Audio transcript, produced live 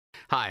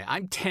Hi,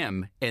 I'm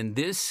Tim, and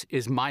this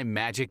is my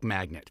magic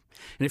magnet.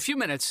 In a few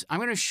minutes, I'm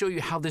going to show you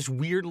how this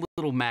weird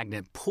little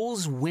magnet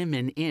pulls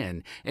women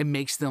in and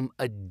makes them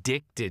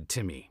addicted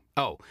to me.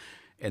 Oh,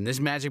 and this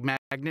magic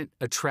magnet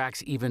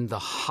attracts even the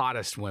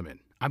hottest women.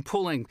 I'm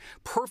pulling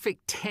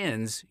perfect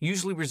 10s,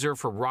 usually reserved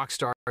for rock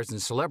stars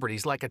and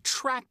celebrities, like a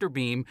tractor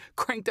beam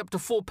cranked up to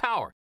full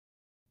power.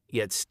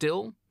 Yet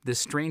still, this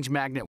strange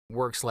magnet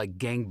works like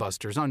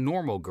gangbusters on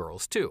normal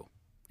girls, too.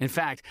 In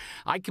fact,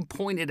 I can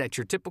point it at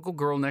your typical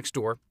girl next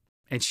door,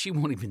 and she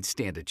won't even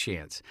stand a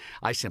chance.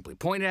 I simply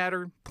point at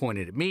her, point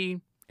it at me,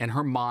 and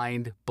her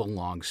mind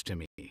belongs to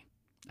me.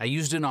 I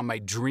used it on my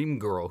dream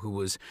girl who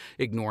was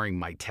ignoring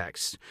my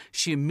texts.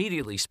 She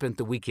immediately spent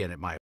the weekend at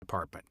my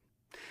apartment.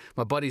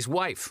 My buddy's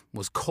wife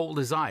was cold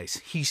as ice.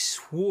 He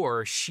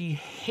swore she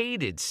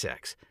hated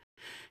sex.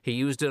 He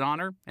used it on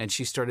her, and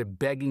she started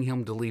begging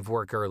him to leave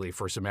work early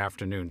for some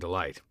afternoon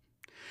delight.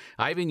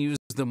 I even used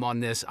them on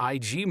this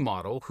IG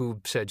model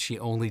who said she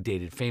only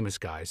dated famous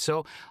guys,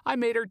 so I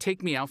made her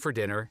take me out for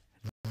dinner.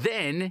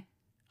 Then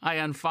I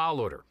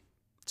unfollowed her.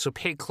 So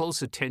pay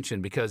close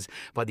attention, because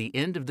by the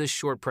end of this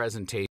short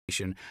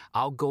presentation,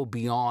 I'll go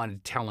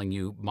beyond telling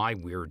you my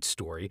weird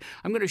story.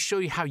 I'm going to show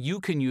you how you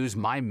can use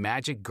my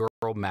magic girl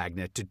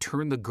magnet to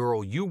turn the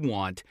girl you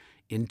want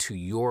into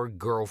your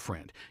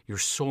girlfriend, your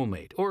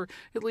soulmate, or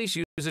at least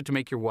use it to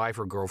make your wife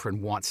or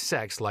girlfriend want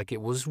sex like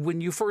it was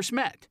when you first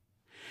met.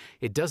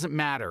 It doesn't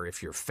matter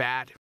if you're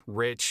fat,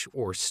 rich,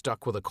 or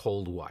stuck with a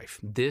cold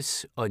wife.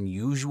 This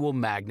unusual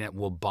magnet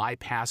will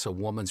bypass a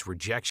woman's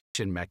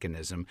rejection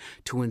mechanism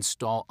to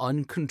install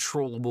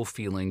uncontrollable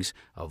feelings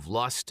of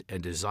lust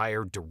and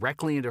desire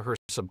directly into her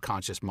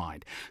subconscious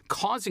mind,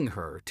 causing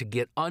her to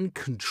get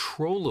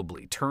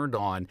uncontrollably turned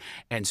on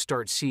and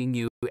start seeing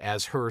you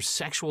as her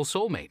sexual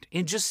soulmate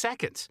in just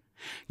seconds.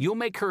 You'll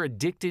make her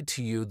addicted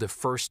to you the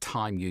first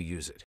time you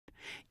use it.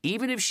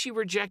 Even if she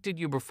rejected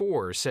you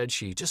before or said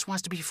she just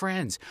wants to be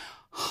friends,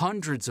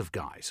 hundreds of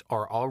guys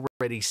are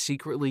already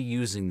secretly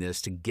using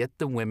this to get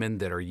the women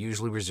that are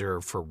usually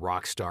reserved for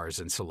rock stars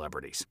and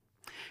celebrities.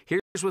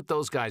 Here's what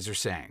those guys are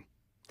saying.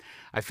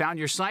 I found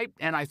your site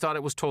and I thought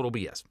it was total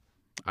BS.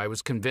 I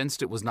was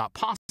convinced it was not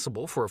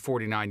possible for a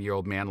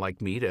 49-year-old man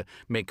like me to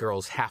make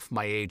girls half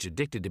my age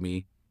addicted to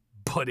me,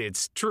 but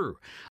it's true.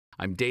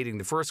 I'm dating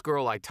the first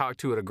girl I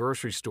talked to at a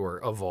grocery store,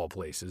 of all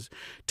places.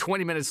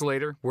 20 minutes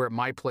later, we're at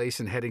my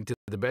place and heading to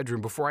the bedroom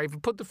before I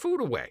even put the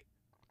food away.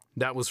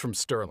 That was from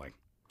Sterling.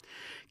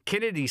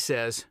 Kennedy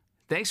says,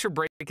 thanks for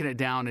breaking it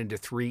down into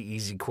 3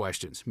 easy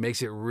questions.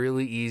 Makes it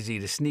really easy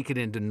to sneak it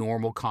into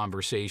normal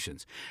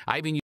conversations. I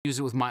even use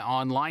it with my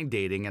online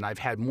dating, and I've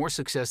had more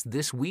success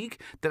this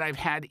week than I've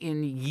had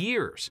in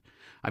years.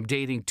 I'm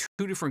dating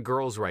 2 different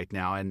girls right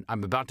now, and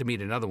I'm about to meet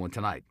another one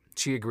tonight.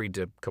 She agreed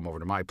to come over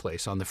to my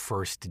place on the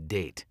first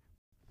date.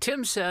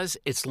 Tim says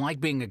it's like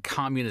being a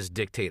communist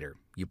dictator.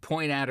 You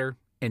point at her,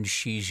 and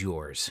she's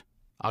yours.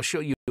 I'll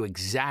show you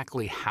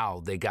exactly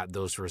how they got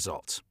those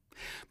results.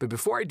 But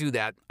before I do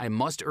that, I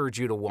must urge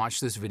you to watch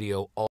this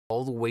video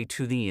all the way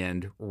to the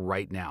end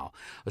right now.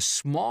 A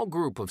small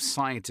group of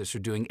scientists are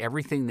doing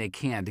everything they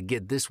can to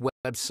get this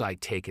website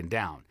taken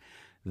down.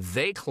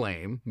 They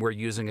claim we're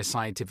using a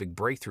scientific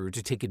breakthrough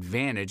to take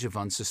advantage of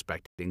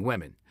unsuspecting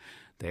women.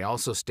 They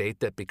also state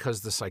that because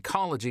the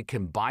psychology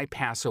can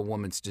bypass a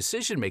woman's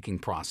decision-making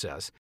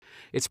process,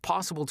 it's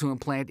possible to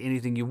implant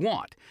anything you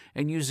want,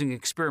 and using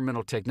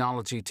experimental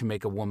technology to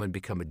make a woman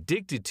become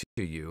addicted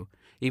to you,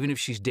 even if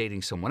she's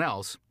dating someone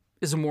else,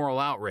 is a moral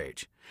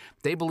outrage.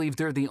 They believe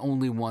they're the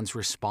only ones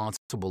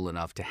responsible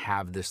enough to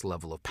have this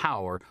level of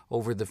power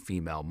over the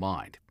female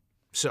mind.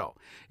 So,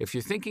 if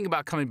you're thinking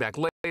about coming back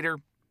later,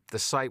 the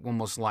site will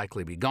most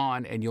likely be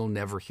gone, and you'll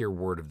never hear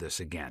word of this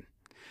again.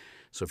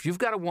 So if you've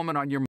got a woman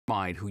on your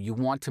mind who you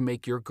want to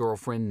make your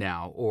girlfriend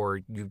now,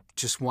 or you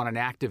just want an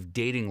active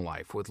dating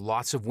life with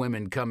lots of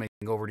women coming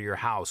over to your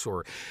house,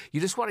 or you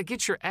just want to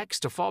get your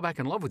ex to fall back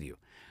in love with you,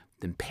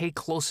 then pay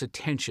close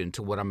attention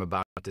to what I'm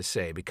about to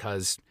say,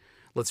 because,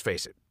 let's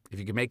face it, if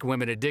you could make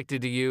women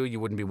addicted to you, you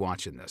wouldn't be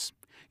watching this.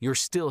 You're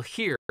still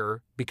here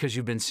because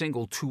you've been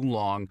single too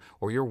long,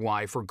 or your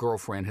wife or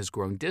girlfriend has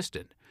grown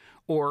distant.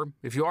 Or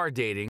if you are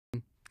dating,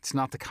 it's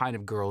not the kind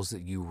of girls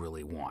that you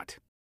really want.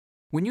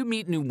 When you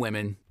meet new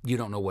women, you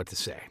don't know what to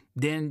say.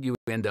 Then you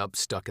end up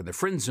stuck in the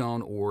friend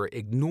zone or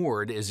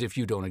ignored as if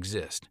you don't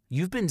exist.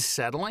 You've been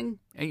settling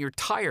and you're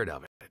tired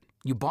of it.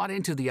 You bought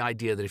into the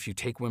idea that if you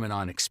take women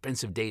on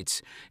expensive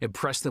dates,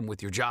 impress them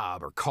with your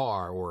job or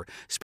car, or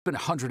spend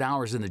 100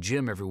 hours in the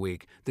gym every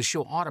week, that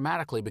she'll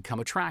automatically become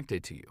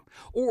attracted to you.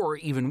 Or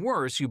even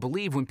worse, you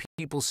believe when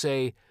people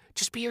say,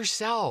 just be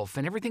yourself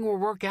and everything will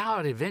work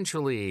out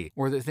eventually,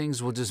 or that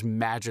things will just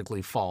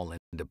magically fall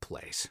into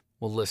place.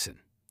 Well, listen.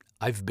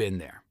 I've been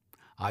there.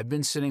 I've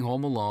been sitting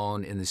home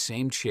alone in the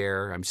same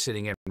chair I'm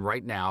sitting in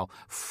right now,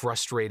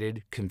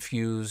 frustrated,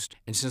 confused,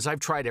 and since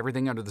I've tried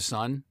everything under the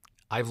sun,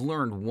 I've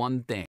learned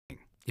one thing.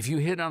 If you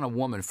hit on a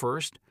woman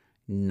first,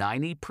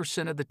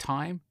 90% of the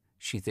time,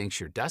 she thinks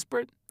you're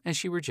desperate and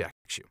she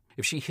rejects you.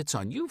 If she hits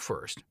on you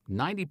first,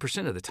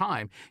 90% of the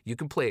time, you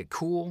can play it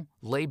cool,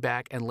 lay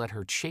back, and let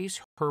her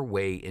chase her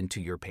way into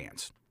your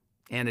pants.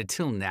 And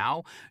until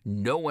now,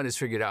 no one has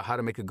figured out how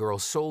to make a girl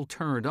so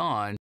turned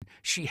on,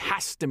 she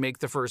has to make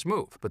the first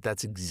move. But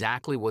that's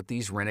exactly what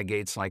these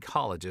renegade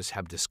psychologists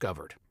have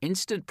discovered.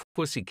 Instant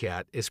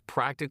Pussycat is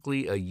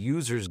practically a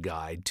user's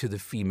guide to the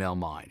female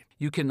mind.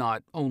 You can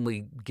not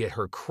only get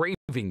her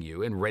craving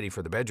you and ready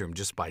for the bedroom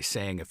just by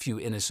saying a few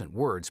innocent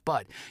words,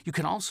 but you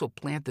can also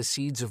plant the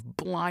seeds of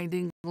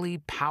blindingly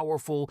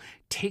powerful,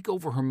 take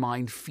over her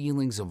mind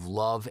feelings of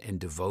love and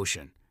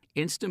devotion.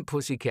 Instant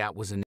Pussycat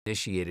was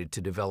initiated to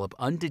develop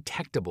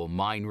undetectable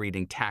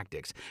mind-reading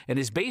tactics and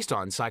is based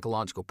on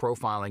psychological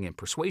profiling and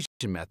persuasion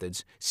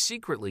methods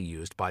secretly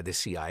used by the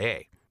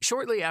CIA.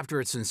 Shortly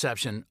after its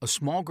inception, a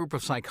small group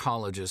of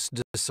psychologists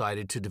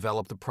decided to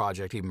develop the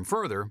project even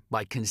further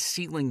by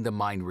concealing the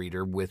mind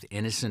reader with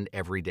innocent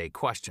everyday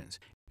questions.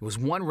 It was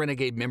one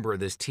renegade member of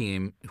this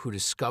team who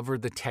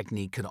discovered the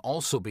technique could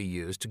also be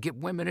used to get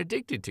women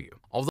addicted to you.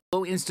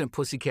 Although Instant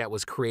Pussycat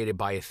was created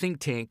by a think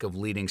tank of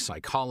leading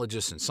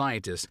psychologists and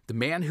scientists, the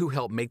man who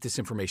helped make this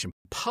information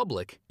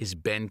public is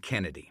Ben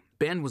Kennedy.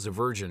 Ben was a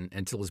virgin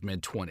until his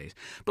mid-20s,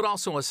 but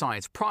also a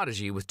science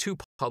prodigy with 2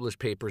 published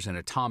papers in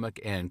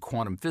atomic and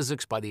quantum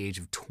physics by the age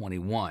of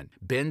 21.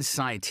 Ben's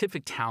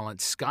scientific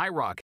talent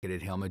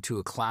skyrocketed him into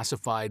a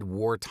classified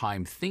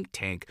wartime think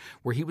tank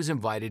where he was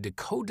invited to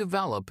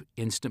co-develop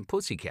Instant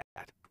Pussycat.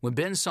 When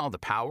Ben saw the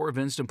power of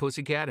Instant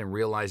Pussycat and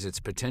realized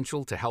its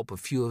potential to help a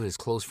few of his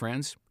close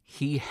friends,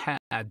 he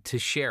had to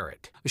share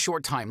it. A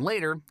short time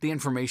later, the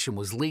information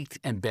was leaked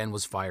and Ben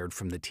was fired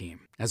from the team.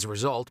 As a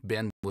result,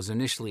 Ben was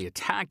initially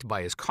attacked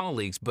by his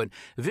colleagues, but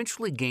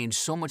eventually gained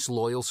so much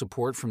loyal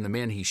support from the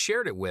men he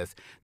shared it with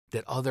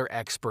that other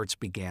experts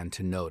began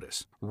to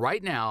notice.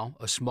 Right now,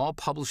 a small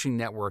publishing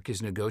network is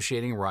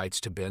negotiating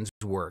rights to Ben's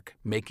work,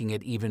 making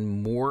it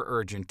even more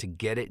urgent to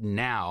get it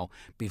now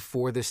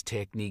before this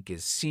technique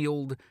is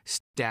sealed,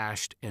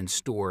 stashed, and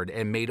stored,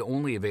 and made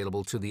only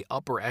available to the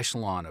upper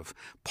echelon of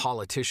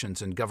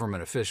politicians and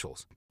government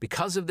officials.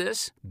 Because of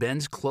this,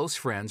 Ben's close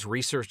friends,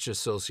 research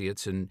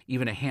associates, and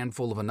even a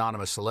handful of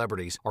anonymous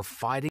celebrities are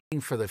fighting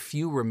for the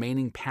few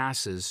remaining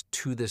passes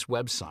to this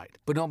website.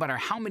 But no matter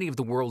how many of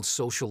the world's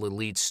social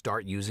elites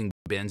start using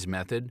Ben's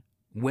method,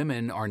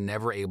 women are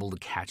never able to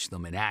catch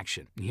them in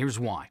action. And here's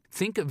why.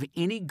 Think of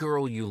any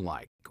girl you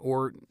like,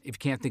 or if you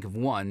can't think of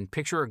one,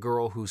 picture a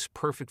girl whose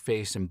perfect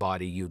face and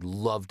body you'd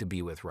love to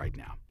be with right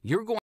now.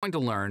 You're going to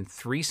learn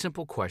 3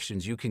 simple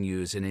questions you can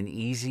use in an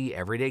easy,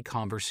 everyday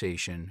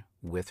conversation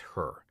with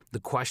her. The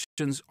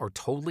questions are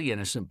totally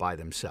innocent by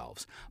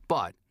themselves,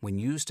 but when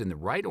used in the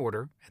right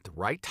order, at the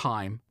right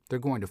time, they're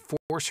going to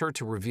force her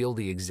to reveal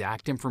the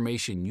exact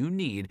information you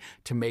need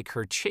to make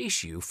her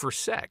chase you for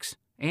sex.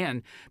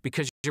 And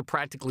because you're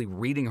practically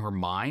reading her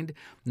mind,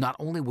 not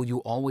only will you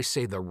always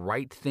say the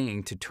right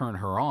thing to turn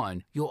her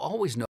on, you'll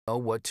always know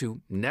what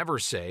to never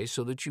say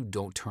so that you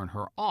don't turn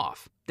her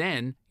off.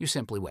 Then you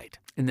simply wait.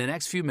 In the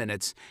next few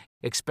minutes,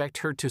 expect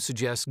her to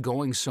suggest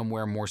going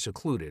somewhere more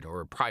secluded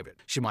or private.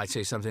 She might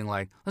say something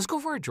like, "Let's go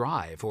for a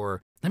drive,"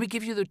 or "Let me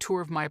give you the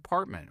tour of my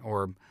apartment,"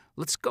 or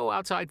 "Let's go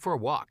outside for a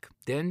walk."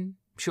 Then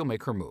she'll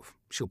make her move.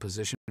 She'll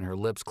position her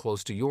lips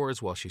close to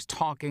yours while she's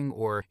talking,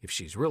 or if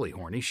she's really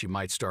horny, she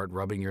might start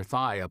rubbing your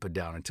thigh up and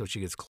down until she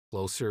gets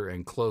closer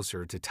and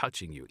closer to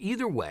touching you.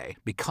 Either way,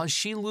 because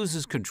she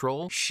loses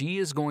control, she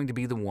is going to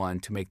be the one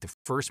to make the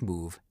first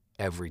move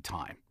every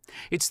time.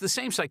 It's the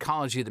same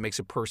psychology that makes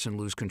a person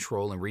lose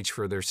control and reach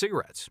for their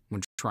cigarettes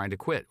when trying to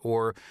quit,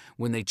 or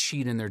when they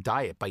cheat in their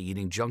diet by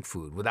eating junk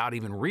food without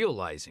even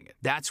realizing it.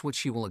 That's what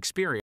she will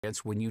experience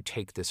when you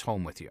take this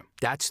home with you.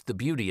 That's the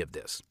beauty of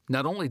this.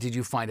 Not only did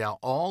you find out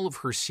all of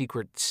her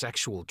secret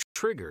sexual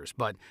triggers,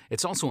 but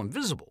it's also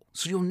invisible,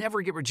 so you'll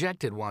never get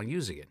rejected while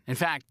using it. In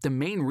fact, the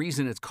main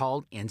reason it's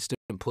called Instant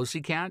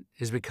Pussycat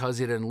is because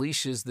it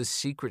unleashes the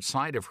secret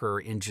side of her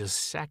in just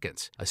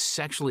seconds, a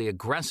sexually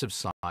aggressive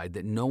side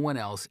that no one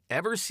else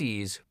ever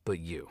sees but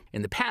you.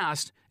 In the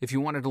past, if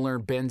you wanted to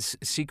learn Ben's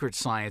secret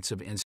science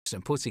of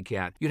Instant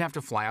Pussycat, you'd have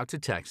to fly out to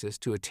Texas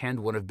to attend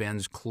one of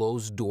Ben's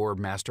closed-door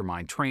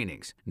mastermind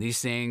trainings.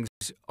 These things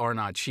are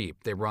not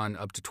cheap. They run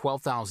up to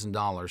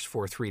 $12,000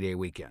 for a 3-day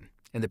weekend.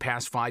 In the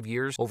past 5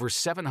 years, over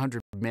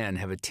 700 men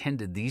have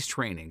attended these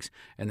trainings,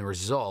 and the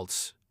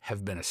results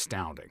have been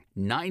astounding.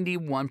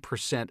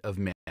 91% of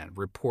men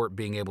report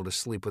being able to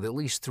sleep with at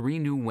least 3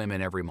 new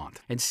women every month,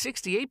 and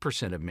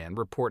 68% of men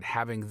report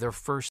having their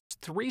first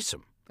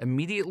threesome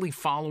immediately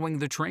following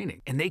the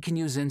training. And they can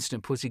use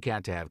Instant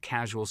Pussycat to have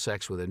casual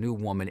sex with a new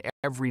woman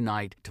every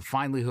night, to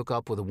finally hook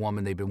up with a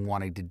woman they've been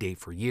wanting to date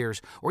for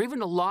years, or even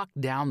to lock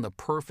down the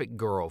perfect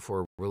girl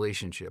for a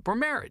relationship or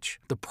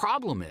marriage. The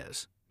problem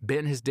is,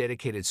 Ben has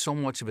dedicated so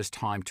much of his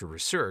time to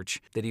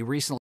research that he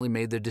recently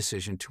made the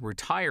decision to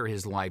retire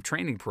his live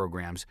training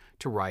programs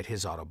to write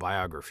his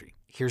autobiography.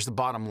 Here's the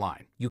bottom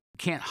line. You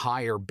can't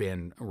hire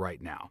Ben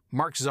right now.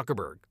 Mark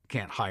Zuckerberg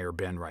can't hire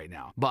Ben right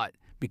now. But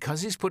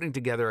Because he's putting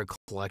together a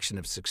collection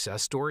of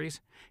success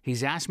stories,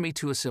 he's asked me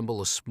to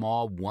assemble a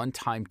small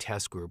one-time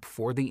test group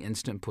for the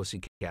Instant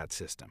Pussycat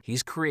system.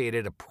 He's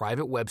created a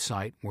private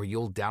website where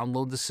you'll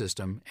download the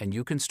system and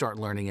you can start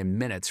learning in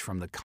minutes from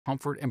the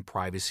comfort and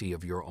privacy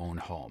of your own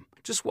home.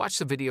 Just watch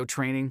the video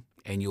training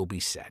and you'll be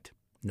set.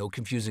 No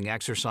confusing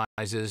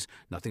exercises,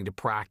 nothing to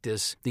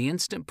practice. The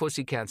Instant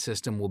Pussycat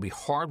system will be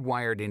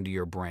hardwired into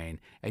your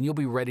brain, and you'll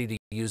be ready to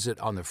use it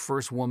on the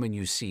first woman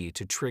you see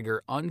to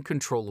trigger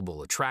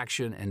uncontrollable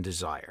attraction and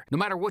desire. No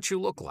matter what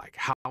you look like,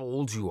 how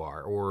old you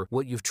are, or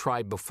what you've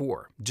tried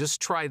before,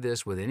 just try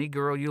this with any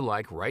girl you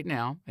like right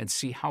now and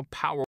see how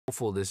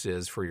powerful this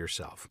is for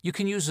yourself. You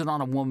can use it on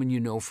a woman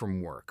you know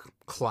from work,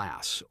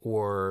 class,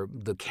 or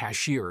the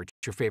cashier at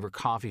your favorite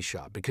coffee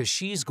shop because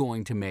she's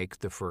going to make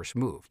the first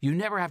move. You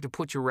never have to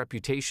put your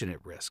reputation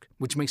at risk,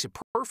 which makes it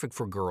perfect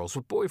for girls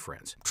with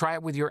boyfriends. Try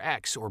it with your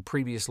ex or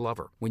previous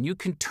lover. When you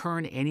can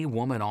turn any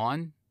woman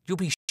on, you'll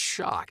be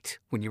shocked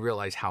when you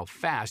realize how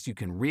fast you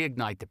can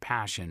reignite the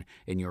passion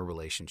in your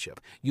relationship.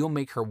 You'll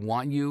make her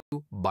want you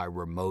by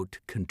remote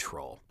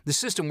control. The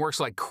system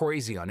works like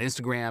crazy on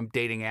Instagram,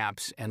 dating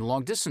apps, and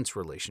long-distance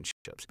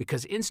relationships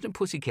because Instant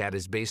Pussycat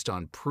is based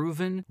on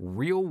proven,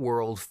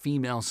 real-world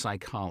female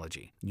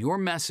psychology. Your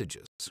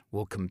messages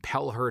will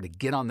compel her to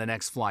get on the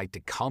next flight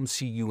to come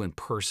see you in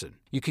person.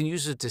 You can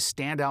use it to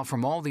stand out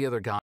from all the other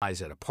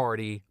guys at a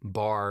party,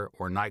 bar,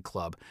 or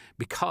nightclub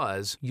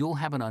because you'll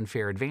have an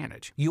unfair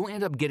advantage. You'll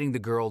end up getting the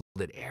girl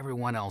that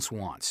everyone else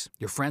wants.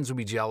 Your friends will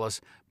be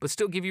jealous, but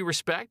still give you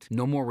respect.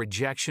 No more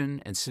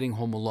rejection and sitting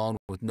home alone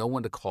with no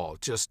one to call.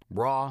 Just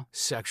raw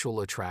sexual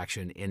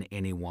attraction in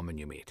any woman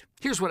you meet.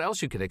 Here's what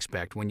else you can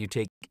expect when you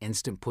take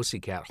Instant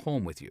Pussycat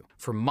home with you.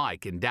 From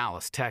Mike in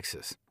Dallas,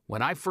 Texas.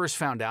 When I first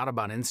found out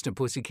about Instant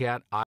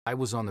Pussycat, I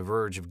was on the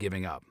verge of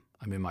giving up.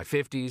 I'm in my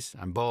 50s,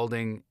 I'm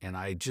balding, and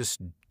I just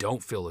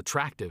don't feel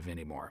attractive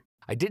anymore.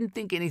 I didn't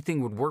think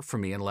anything would work for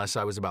me unless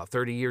I was about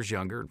 30 years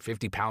younger and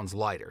 50 pounds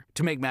lighter.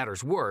 To make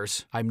matters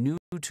worse, I'm new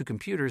to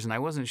computers and I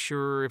wasn't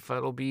sure if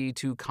it'll be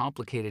too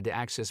complicated to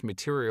access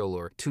material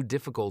or too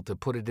difficult to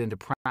put it into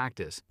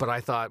practice. But I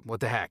thought,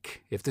 what the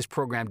heck? If this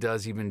program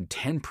does even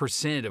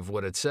 10% of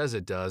what it says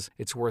it does,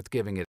 it's worth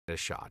giving it a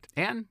shot.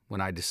 And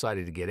when I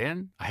decided to get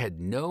in, I had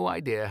no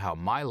idea how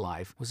my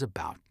life was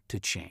about to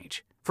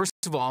change. First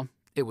of all,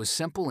 it was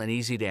simple and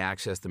easy to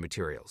access the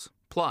materials.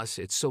 Plus,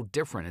 it's so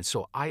different and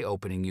so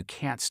eye-opening you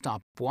can't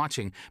stop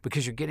watching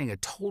because you're getting a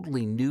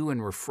totally new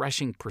and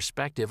refreshing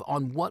perspective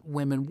on what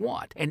women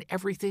want, and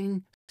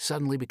everything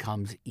suddenly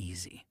becomes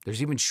easy.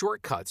 There's even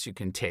shortcuts you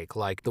can take,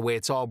 like the way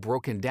it's all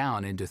broken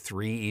down into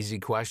 3 easy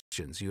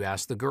questions you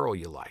ask the girl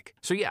you like.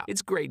 So yeah,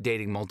 it's great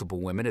dating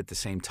multiple women at the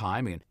same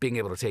time and being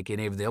able to take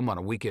any of them on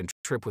a weekend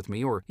trip with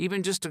me or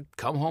even just to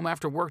come home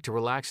after work to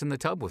relax in the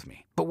tub with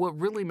me. But what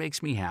really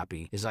makes me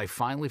happy is I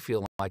finally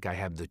feel like I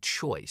have the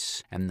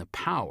choice and the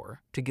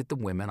power to get the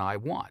women I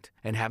want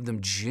and have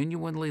them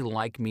genuinely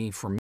like me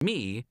for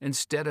me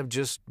instead of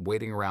just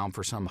waiting around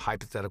for some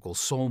hypothetical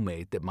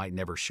soulmate that might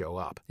never show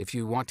up. If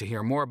you want to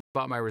hear more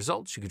about my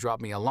results, you can drop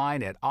me a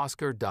line at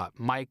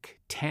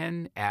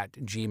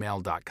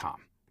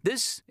oscar.mike10@gmail.com.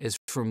 This is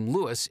from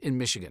Lewis in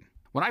Michigan.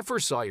 When I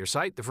first saw your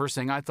site, the first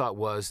thing I thought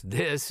was,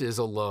 this is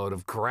a load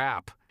of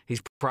crap.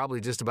 He's probably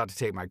just about to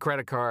take my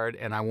credit card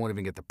and I won't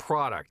even get the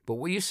product. But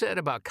what you said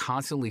about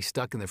constantly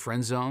stuck in the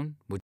friend zone,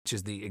 which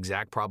is the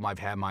exact problem I've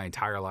had my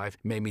entire life,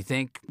 made me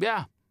think,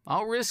 yeah,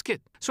 I'll risk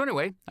it. So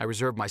anyway, I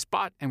reserved my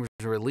spot and was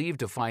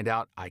relieved to find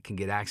out I can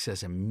get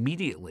access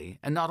immediately.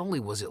 And not only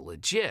was it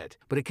legit,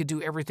 but it could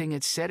do everything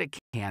it said it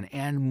can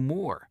and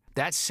more.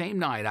 That same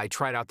night, I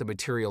tried out the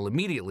material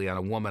immediately on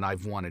a woman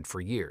I've wanted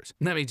for years.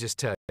 Let me just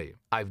tell you,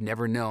 I've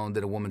never known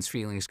that a woman's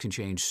feelings can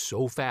change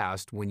so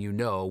fast when you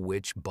know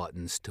which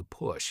buttons to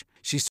push.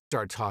 She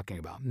started talking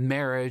about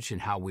marriage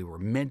and how we were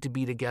meant to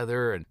be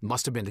together and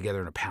must have been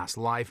together in a past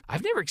life.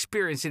 I've never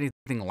experienced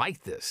anything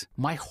like this.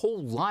 My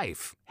whole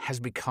life has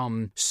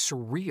become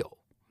surreal.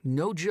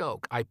 No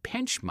joke, I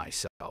pinch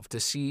myself to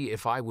see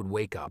if I would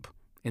wake up.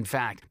 In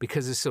fact,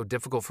 because it's so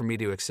difficult for me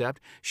to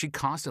accept, she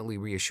constantly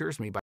reassures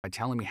me by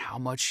telling me how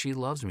much she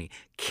loves me,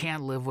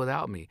 can't live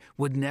without me,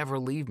 would never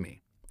leave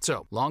me.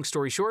 So, long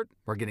story short,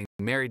 we're getting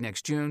married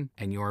next June,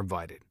 and you're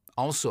invited.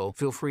 Also,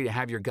 feel free to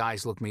have your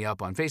guys look me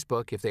up on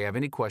Facebook if they have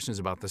any questions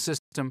about the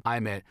system.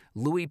 I'm at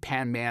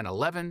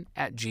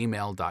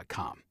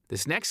louispanman11@gmail.com.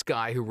 This next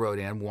guy who wrote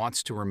in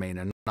wants to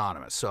remain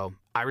anonymous, so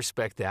I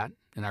respect that,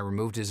 and I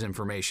removed his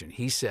information.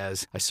 He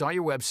says, I saw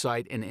your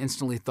website and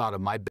instantly thought of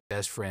my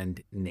best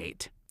friend,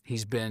 Nate.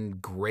 He's been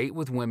great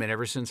with women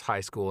ever since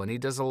high school, and he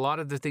does a lot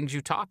of the things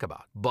you talk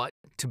about. But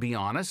to be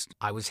honest,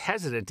 I was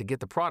hesitant to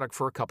get the product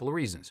for a couple of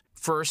reasons.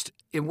 First,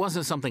 it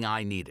wasn't something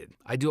I needed.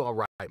 I do all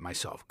right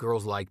myself.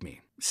 Girls like me.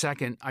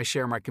 Second, I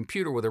share my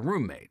computer with a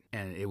roommate,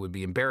 and it would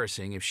be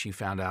embarrassing if she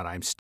found out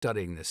I'm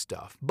studying this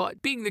stuff.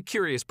 But being the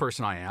curious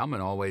person I am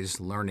and always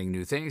learning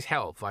new things,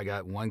 hell, if I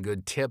got one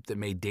good tip that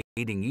made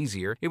dating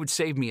easier, it would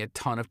save me a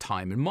ton of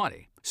time and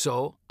money.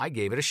 So I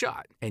gave it a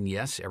shot. And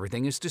yes,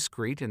 everything is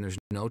discreet and there's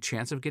no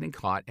chance of getting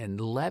caught.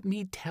 And let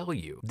me tell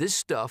you, this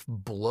stuff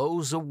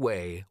blows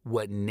away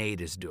what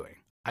Nate is doing.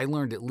 I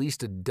learned at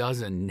least a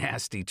dozen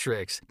nasty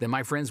tricks that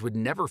my friends would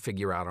never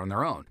figure out on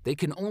their own. They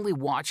can only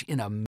watch in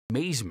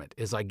amazement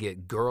as I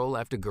get girl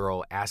after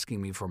girl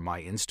asking me for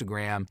my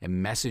Instagram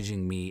and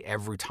messaging me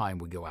every time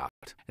we go out.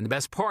 And the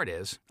best part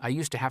is, I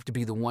used to have to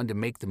be the one to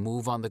make the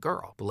move on the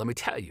girl. But let me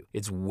tell you,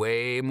 it's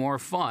way more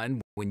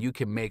fun when you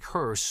can make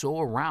her so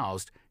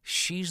aroused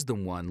she's the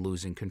one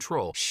losing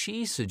control.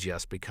 She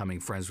suggests becoming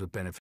friends with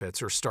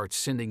benefits or starts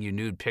sending you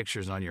nude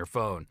pictures on your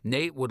phone.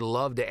 Nate would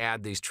love to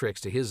add these tricks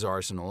to his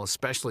arsenal,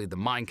 especially the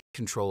mind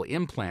control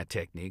implant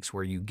techniques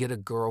where you get a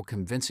girl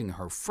convincing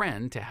her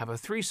friend to have a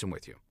threesome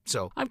with you.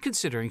 So I'm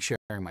considering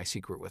sharing my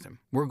secret with him.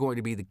 We're going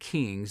to be the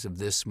kings of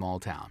this small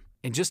town.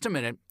 In just a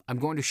minute, I'm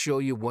going to show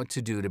you what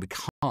to do to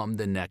become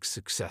the next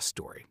success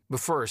story. But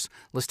first,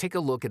 let's take a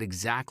look at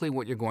exactly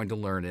what you're going to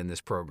learn in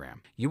this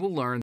program. You will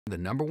learn the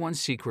 #1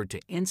 secret to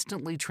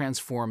instantly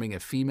transforming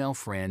a female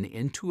friend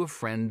into a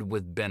friend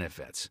with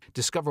benefits.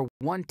 Discover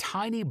one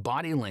tiny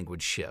body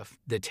language shift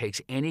that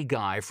takes any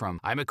guy from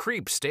 "I'm a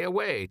creep, stay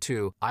away"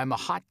 to "I'm a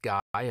hot guy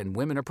and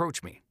women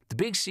approach me." The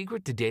big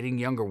secret to dating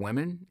younger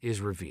women is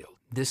revealed.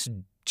 This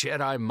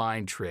Jedi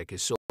mind trick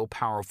is so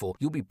powerful,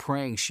 you'll be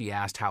praying she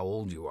asked how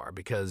old you are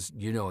because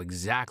you know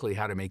exactly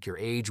how to make your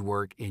age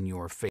work in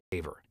your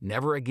favor.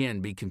 Never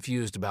again be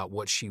confused about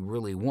what she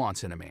really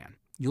wants in a man.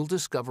 You'll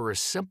discover a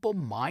simple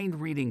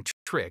mind-reading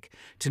trick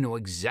to know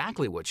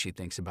exactly what she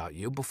thinks about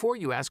you before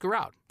you ask her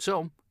out,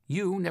 so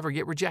you never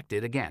get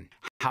rejected again.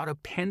 How to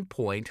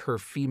pinpoint her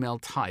female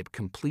type,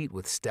 complete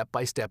with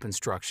step-by-step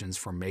instructions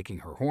for making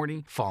her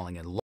horny, falling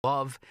in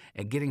love,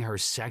 and getting her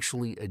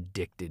sexually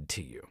addicted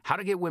to you. How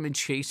to get women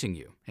chasing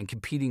you and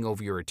competing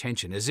over your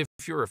attention as if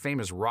you're a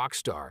famous rock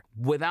star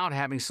without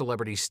having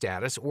celebrity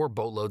status or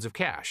boatloads of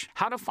cash.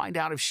 How to find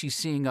out if she's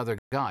seeing other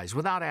guys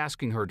without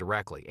asking her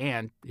directly,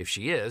 and if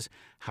she is,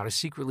 how to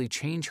secretly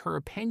change her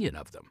opinion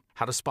of them.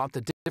 How to spot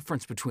the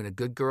difference between a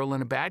good girl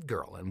and a bad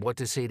girl, and what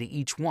to say to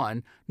each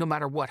one, no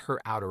matter what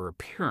her outer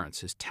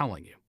appearance is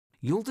telling you.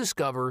 You'll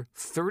discover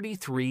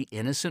 33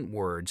 innocent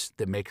words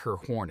that make her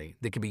horny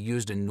that can be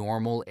used in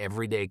normal,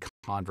 everyday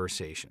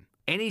conversation.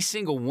 Any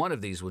single one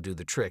of these will do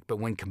the trick, but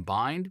when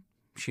combined,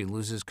 she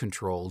loses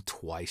control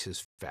twice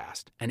as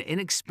fast. An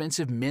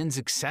inexpensive men's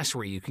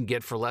accessory you can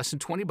get for less than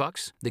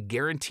 $20 that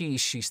guarantees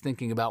she's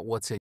thinking about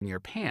what's in your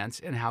pants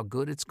and how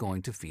good it's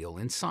going to feel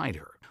inside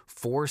her.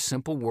 4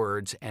 simple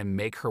words and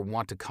make her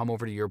want to come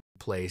over to your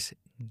place,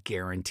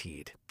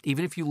 guaranteed.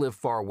 Even if you live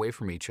far away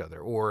from each other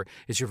or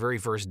it's your very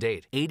first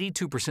date.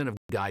 82% of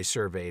guys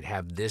surveyed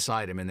have this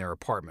item in their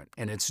apartment,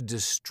 and it's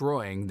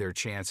destroying their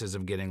chances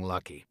of getting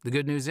lucky. The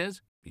good news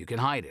is, you can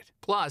hide it.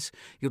 Plus,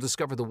 you'll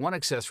discover the one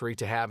accessory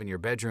to have in your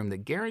bedroom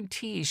that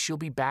guarantees she'll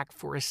be back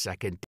for a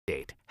second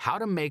date. How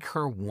to make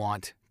her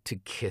want to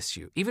kiss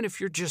you, even if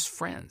you're just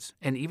friends,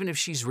 and even if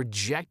she's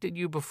rejected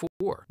you before.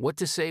 What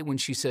to say when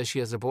she says she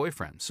has a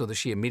boyfriend, so that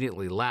she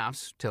immediately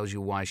laughs, tells you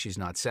why she's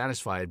not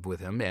satisfied with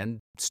him, and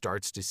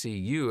starts to see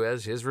you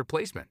as his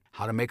replacement.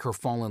 How to make her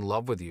fall in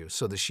love with you,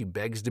 so that she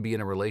begs to be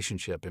in a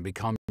relationship and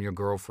become your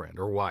girlfriend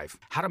or wife.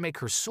 How to make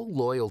her so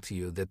loyal to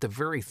you that the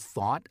very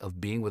thought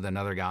of being with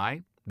another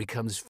guy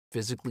becomes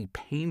physically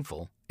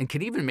painful and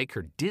can even make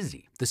her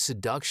dizzy. The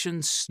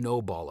seduction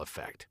snowball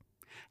effect.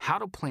 How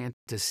to plant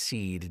a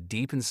seed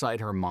deep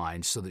inside her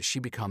mind so that she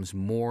becomes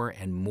more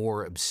and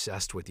more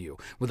obsessed with you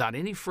without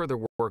any further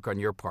work on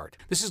your part.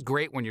 This is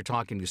great when you're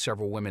talking to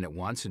several women at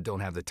once and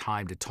don't have the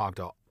time to talk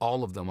to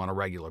all of them on a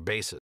regular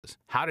basis.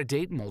 How to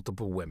date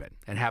multiple women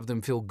and have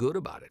them feel good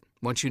about it.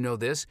 Once you know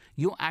this,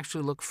 you'll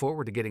actually look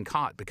forward to getting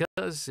caught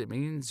because it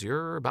means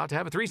you're about to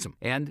have a threesome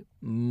and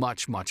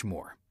much, much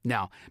more.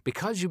 Now,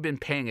 because you've been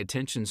paying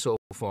attention so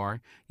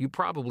far, you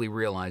probably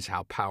realize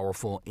how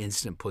powerful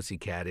Instant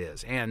Pussycat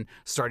is and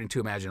starting to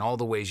imagine all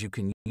the ways you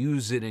can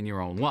use it in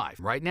your own life.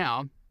 Right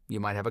now,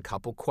 you might have a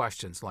couple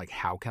questions like,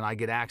 how can I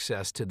get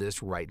access to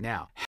this right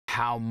now?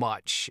 How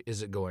much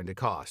is it going to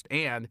cost?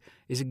 And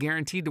is it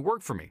guaranteed to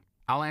work for me?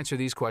 I'll answer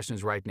these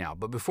questions right now.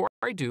 But before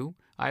I do,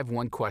 I have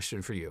one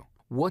question for you.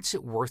 What's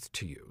it worth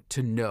to you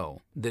to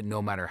know that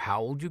no matter how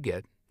old you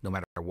get, no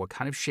matter what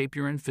kind of shape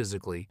you're in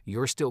physically,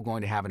 you're still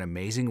going to have an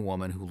amazing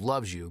woman who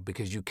loves you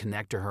because you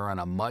connect to her on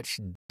a much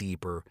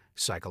deeper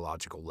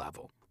psychological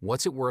level?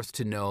 What's it worth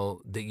to know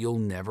that you'll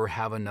never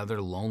have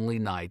another lonely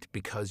night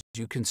because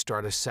you can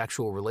start a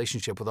sexual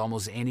relationship with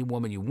almost any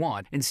woman you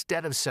want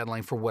instead of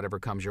settling for whatever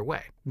comes your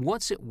way?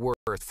 What's it worth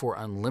for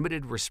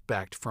unlimited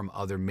respect from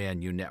other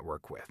men you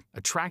network with?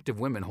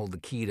 Attractive women hold the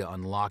key to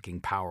unlocking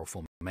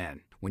powerful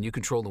men. When you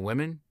control the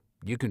women,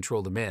 you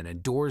control the men,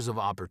 and doors of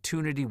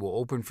opportunity will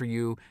open for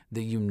you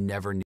that you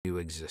never knew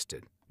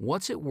existed.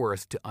 What's it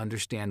worth to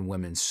understand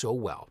women so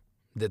well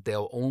that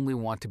they'll only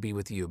want to be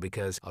with you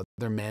because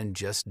other men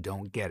just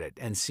don't get it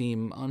and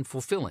seem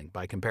unfulfilling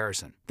by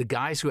comparison? The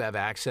guys who have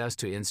access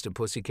to Instant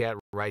Pussycat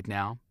right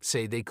now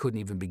say they couldn't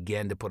even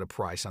begin to put a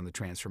price on the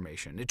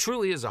transformation. It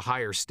truly is a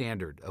higher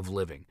standard of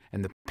living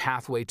and the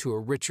pathway to a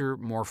richer,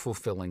 more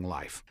fulfilling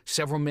life.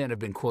 Several men have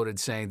been quoted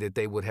saying that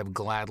they would have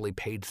gladly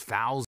paid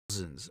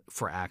thousands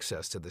for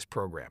access to this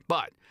program.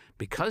 But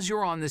because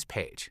you're on this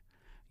page,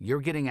 you're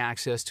getting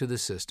access to the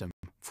system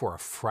for a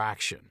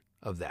fraction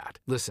of that.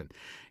 Listen,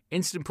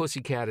 Instant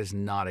Pussycat is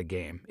not a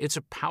game. It's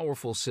a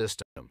powerful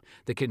system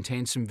that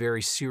contains some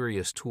very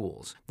serious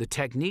tools. The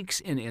techniques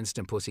in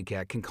Instant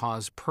Pussycat can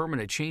cause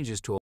permanent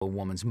changes to a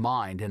woman's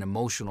mind and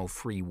emotional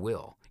free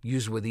will.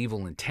 Used with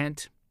evil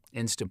intent,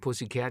 Instant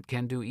Pussycat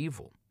can do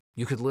evil.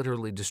 You could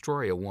literally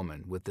destroy a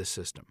woman with this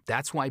system.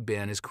 That's why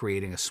Ben is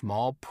creating a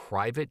small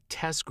private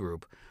test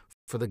group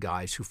for the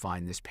guys who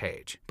find this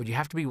page. But you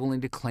have to be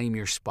willing to claim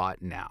your spot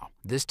now.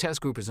 This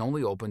test group is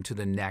only open to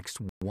the next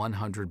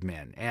 100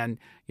 men, and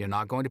you're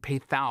not going to pay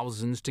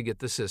thousands to get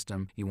the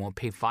system. You won't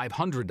pay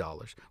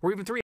 $500 or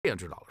even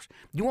 $300.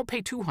 You won't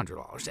pay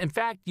 $200. In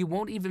fact, you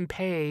won't even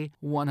pay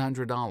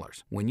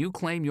 $100. When you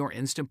claim your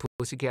Instant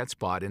Pussycat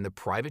spot in the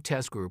private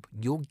test group,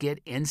 you'll get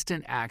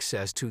instant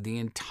access to the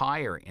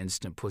entire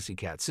Instant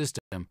Pussycat system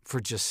for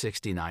just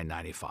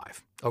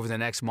 $69.95. Over the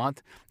next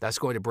month, that's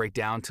going to break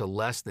down to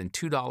less than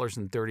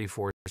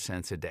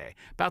 $2.34 a day,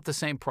 about the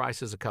same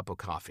price as a cup of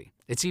coffee.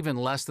 It's even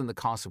less than the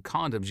cost of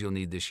condoms you'll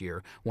need this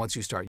year once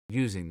you start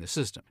using the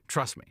system.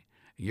 Trust me,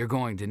 you're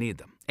going to need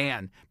them.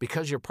 And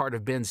because you're part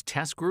of Ben's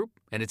test group,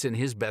 and it's in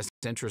his best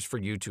interest for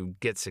you to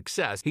get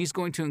success, he's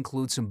going to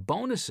include some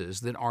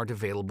bonuses that aren't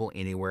available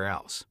anywhere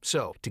else.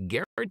 So, to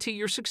guarantee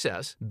your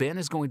success, Ben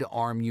is going to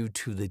arm you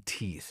to the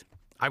teeth.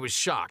 I was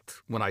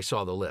shocked when I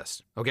saw the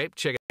list. Okay,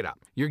 check it out.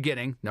 You're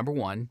getting, number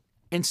one,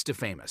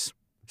 Insta-Famous.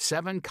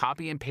 7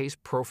 copy and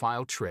paste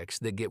profile tricks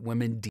that get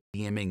women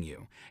DMing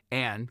you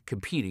and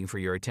competing for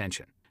your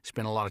attention.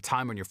 Spend a lot of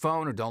time on your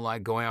phone or don't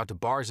like going out to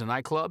bars and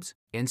nightclubs?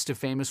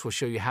 Insta-Famous will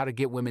show you how to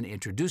get women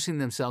introducing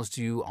themselves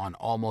to you on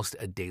almost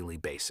a daily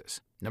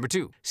basis. Number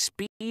 2,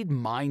 speed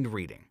mind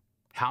reading.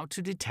 How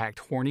to detect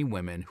horny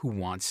women who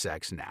want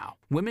sex now.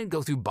 Women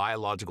go through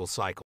biological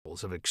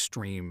cycles of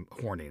extreme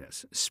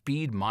horniness.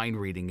 Speed mind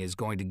reading is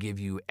going to give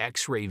you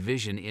X-ray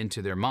vision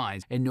into their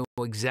minds and know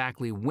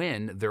exactly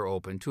when they're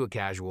open to a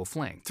casual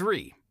fling.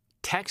 3,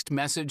 text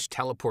message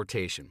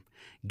teleportation.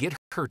 Get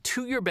her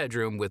to your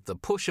bedroom with the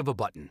push of a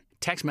button.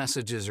 Text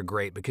messages are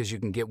great because you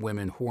can get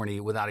women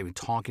horny without even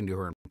talking to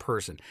her in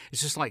person.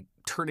 It's just like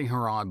turning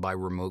her on by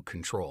remote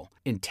control.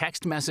 In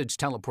text message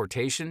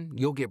teleportation,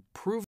 you'll get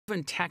proven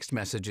text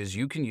messages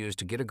you can use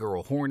to get a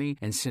girl horny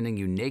and sending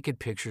you naked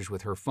pictures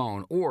with her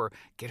phone or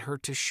get her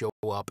to show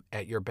up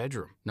at your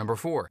bedroom. Number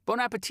 4, Bon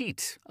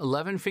Appetit.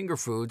 11 finger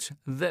foods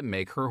that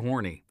make her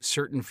horny.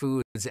 Certain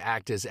foods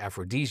act as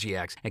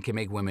aphrodisiacs and can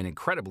make women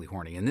incredibly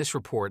horny. In this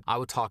report, I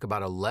will talk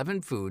about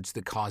 11 foods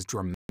that cause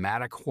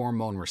dramatic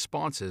hormone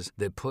responses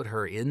that put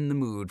her in the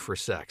mood for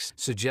sex.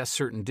 Suggest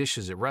certain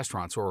dishes at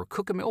restaurants or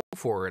cook a meal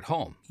for her at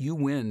home. You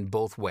win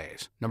both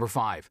ways. Number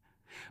 5,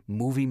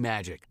 movie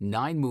magic.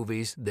 9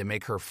 movies that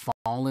make her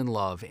fall in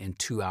love in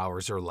 2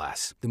 hours or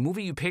less. The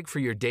movie you pick for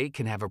your date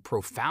can have a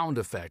profound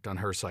effect on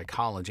her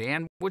psychology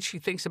and what she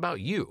thinks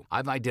about you.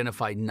 I've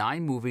identified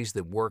 9 movies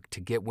that work to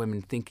get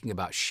women thinking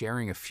about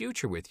sharing a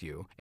future with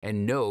you,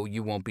 and no,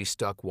 you won't be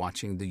stuck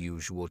watching the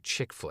usual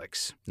chick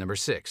flicks. Number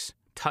 6,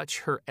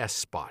 touch her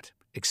S-spot.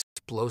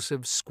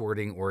 Explosive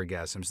squirting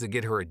orgasms that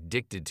get her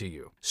addicted to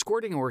you.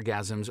 Squirting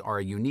orgasms are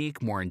a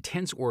unique, more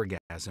intense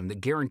orgasm that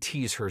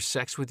guarantees her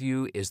sex with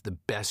you is the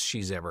best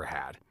she's ever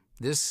had.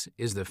 This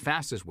is the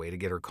fastest way to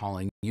get her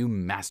calling you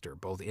master,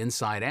 both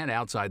inside and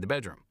outside the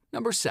bedroom.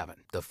 Number 7,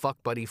 the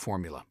Fuck Buddy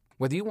formula.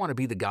 Whether you want to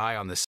be the guy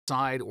on the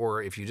side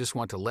or if you just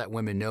want to let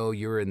women know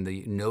you're in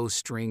the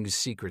no-strings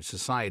secret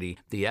society,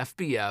 the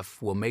FBF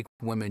will make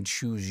women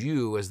choose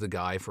you as the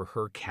guy for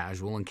her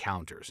casual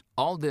encounters.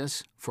 All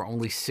this for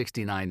only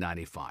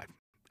 $69.95.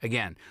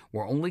 Again,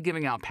 we're only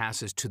giving out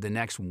passes to the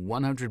next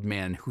 100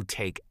 men who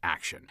take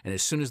action. And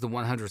as soon as the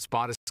 100th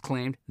spot is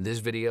claimed, this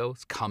video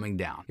is coming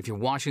down. If you're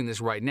watching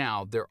this right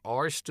now, there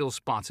are still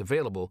spots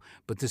available,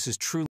 but this is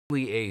truly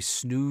a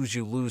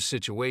snooze-you-lose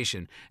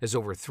situation as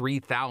over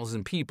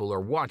 3,000 people are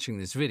watching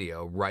this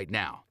video right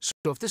now.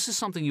 So if this is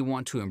something you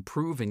want to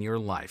improve in your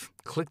life,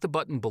 click the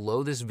button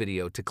below this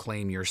video to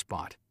claim your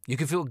spot. You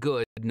can feel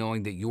good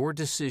knowing that your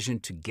decision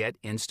to get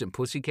Instant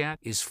Pussycat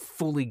is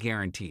fully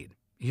guaranteed.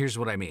 Here's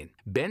what I mean.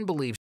 Ben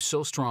believes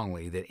so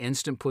strongly that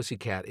Instant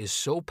Pussycat is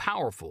so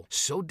powerful,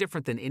 so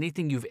different than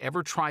anything you've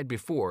ever tried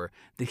before,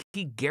 that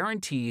he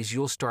guarantees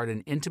you'll start an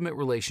intimate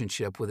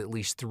relationship with at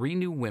least 3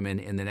 new women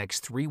in the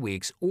next 3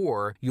 weeks,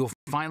 or you'll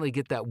finally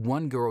get that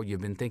one girl you've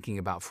been thinking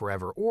about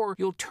forever, or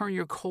you'll turn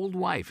your cold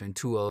wife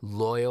into a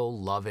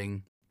loyal,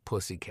 loving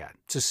pussycat.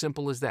 It's as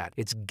simple as that.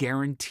 It's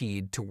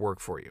guaranteed to work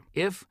for you.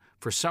 If,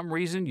 for some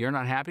reason, you're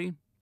not happy,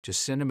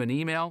 Just send him an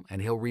email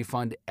and he'll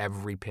refund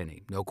every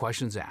penny. No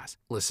questions asked.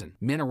 Listen,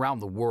 men around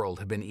the world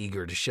have been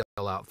eager to shell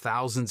out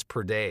thousands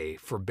per day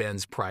for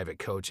Ben's private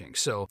coaching,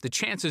 so the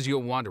chances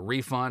you'll want a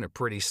refund are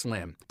pretty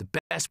slim. The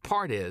best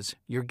part is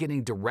you're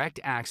getting direct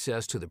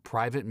access to the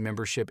private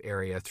membership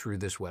area through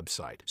this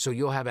website. So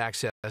you'll have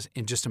access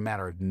in just a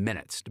matter of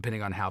minutes,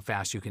 depending on how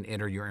fast you can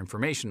enter your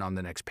information on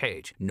the next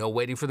page. No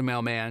waiting for the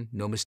mailman,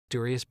 no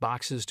mysterious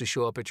boxes to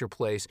show up at your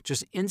place,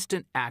 just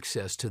instant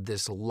access to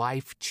this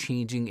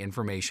life-changing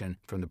information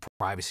from the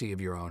privacy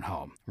of your own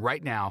home.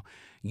 Right now,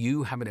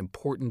 you have an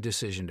important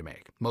decision to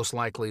make. Most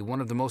likely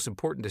one of the most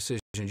important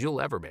decisions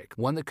you'll ever make.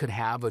 One that could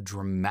have a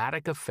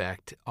dramatic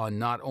effect on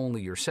not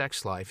only your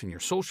sex life and your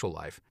social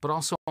life, but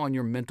also on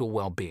your mental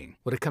well-being.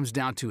 What it comes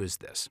down to is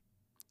this.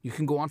 You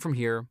can go on from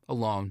here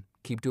alone,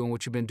 keep doing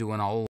what you've been doing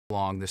all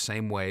along the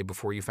same way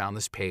before you found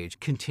this page,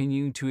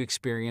 continuing to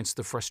experience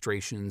the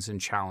frustrations and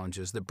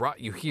challenges that brought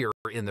you here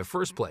in the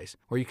first place.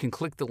 Or you can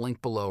click the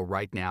link below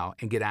right now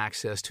and get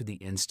access to the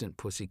Instant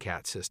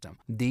Pussycat system,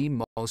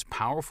 the most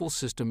powerful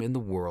system in the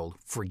world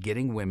for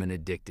getting women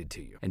addicted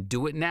to you. And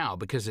do it now,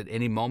 because at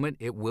any moment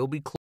it will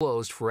be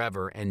closed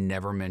forever and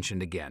never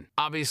mentioned again.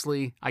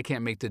 Obviously, I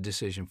can't make the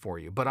decision for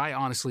you, but I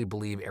honestly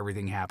believe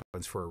everything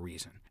happens for a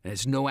reason. And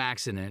it's no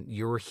accident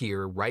you're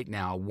here right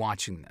now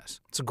watching this.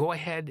 So go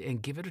ahead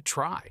and give it a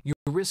try. You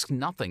risk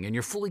nothing, and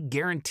you're fully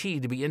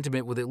guaranteed to be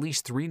intimate with at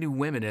least 3 new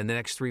women in the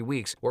next 3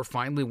 weeks, or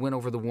finally win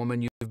over the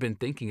woman you've been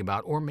thinking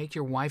about, or make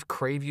your wife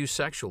crave you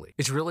sexually.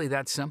 It's really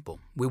that simple.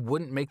 We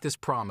wouldn't make this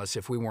promise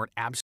if we weren't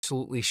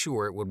absolutely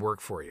sure it would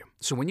work for you.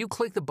 So when you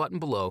click the button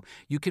below,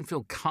 you can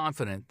feel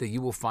confident that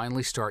you will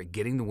finally start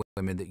getting the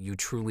women that you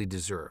truly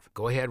deserve.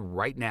 Go ahead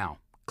right now.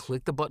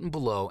 Click the button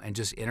below and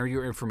just enter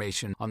your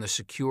information on the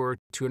secure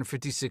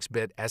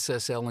 256-bit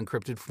SSL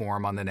encrypted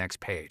form on the next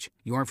page.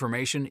 Your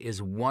information is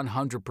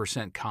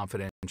 100%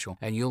 confidential,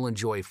 and you'll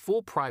enjoy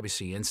full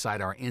privacy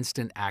inside our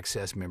instant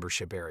access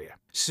membership area.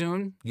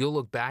 Soon, you'll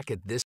look back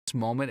at this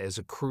moment as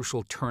a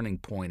crucial turning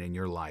point in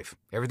your life.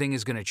 Everything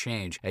is going to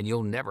change, and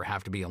you'll never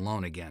have to be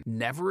alone again.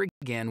 Never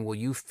again will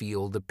you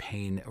feel the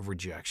pain of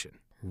rejection.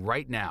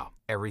 Right now,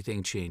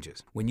 everything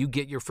changes. When you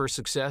get your first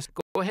success,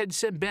 go ahead and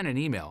send Ben an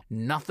email.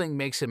 Nothing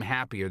makes him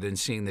happier than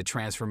seeing the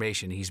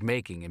transformation he's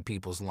making in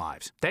people's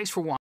lives. Thanks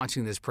for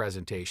watching this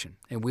presentation,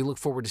 and we look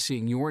forward to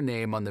seeing your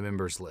name on the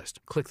members list.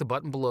 Click the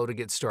button below to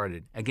get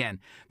started. Again,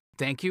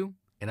 thank you,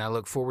 and I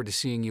look forward to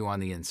seeing you on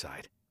the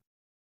inside.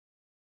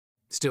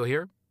 Still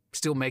here?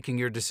 Still making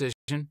your decision?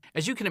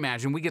 As you can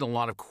imagine, we get a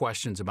lot of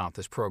questions about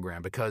this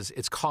program because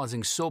it's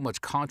causing so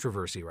much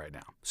controversy right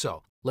now.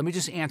 So let me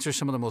just answer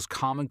some of the most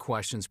common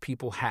questions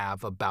people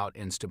have about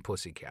Instant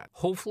Pussycat.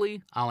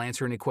 Hopefully, I'll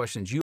answer any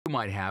questions you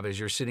might have as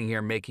you're sitting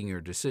here making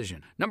your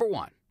decision. Number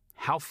 1,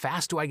 how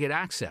fast do I get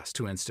access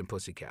to Instant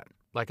Pussycat?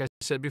 Like I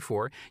said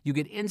before, you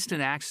get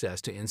instant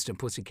access to Instant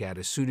Pussycat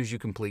as soon as you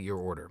complete your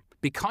order.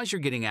 Because you're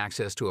getting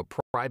access to a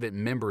private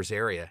members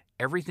area,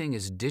 everything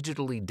is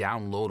digitally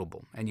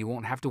downloadable, and you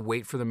won't have to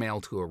wait for the mail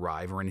to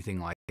arrive or anything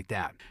like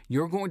that.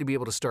 You're going to be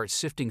able to start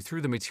sifting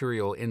through the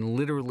material in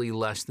literally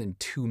less than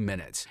 2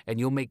 minutes, and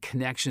you'll make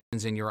connections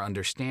in your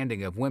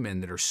understanding of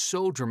women that are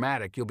so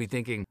dramatic you'll be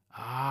thinking,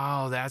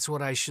 oh, that's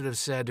what I should have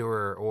said to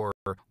her, or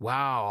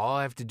wow, all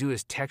I have to do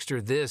is text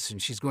her this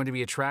and she's going to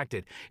be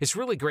attracted. It's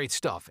really great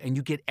stuff, and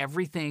you get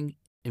everything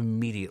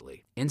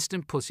immediately.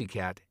 Instant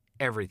Pussycat,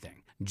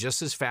 everything,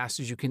 just as fast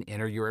as you can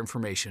enter your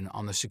information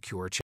on the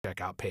secure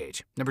checkout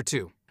page. Number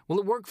 2, will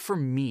it work for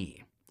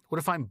me? What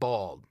if I'm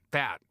bald,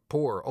 fat,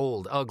 poor,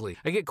 old, ugly?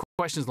 I get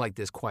questions like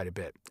this quite a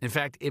bit. In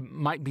fact, it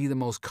might be the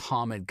most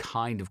common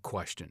kind of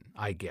question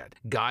I get.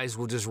 Guys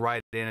will just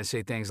write in and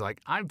say things like,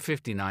 I'm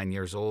 59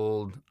 years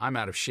old, I'm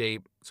out of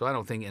shape, so I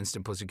don't think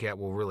Instant Pussycat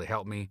will really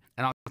help me.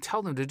 And I'll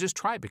tell them to just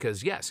try it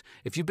because, yes,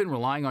 if you've been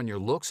relying on your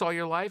looks all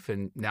your life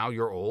and now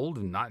you're old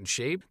and not in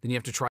shape, then you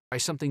have to try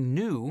something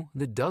new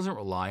that doesn't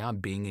rely on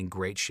being in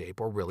great shape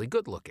or really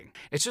good looking.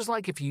 It's just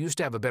like if you used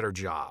to have a better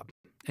job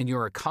and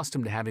you're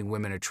accustomed to having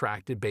women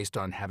attracted based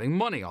on having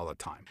money all the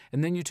time,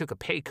 and then you took a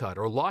pay cut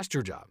or lost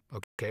your job.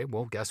 Okay,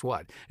 well, guess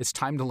what? It's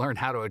time to learn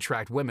how to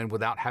attract women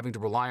without having to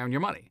rely on your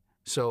money.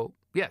 So,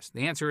 yes,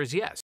 the answer is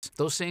yes.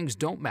 Those things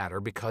don't matter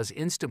because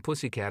Instant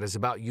Pussycat is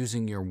about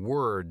using your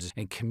words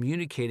and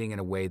communicating in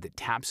a way that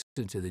taps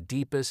into the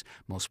deepest,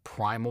 most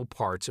primal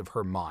parts of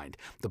her mind,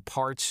 the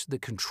parts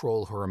that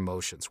control her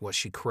emotions, what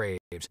she craves,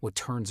 what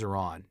turns her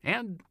on,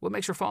 and what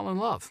makes her fall in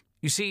love.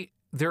 You see,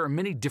 there are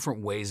many different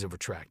ways of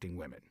attracting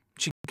women.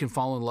 She can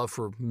fall in love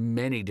for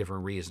many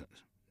different reasons.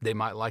 They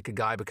might like a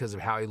guy because of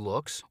how he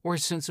looks, or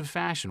his sense of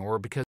fashion, or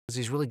because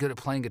he's really good at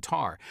playing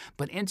guitar.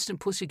 But Instant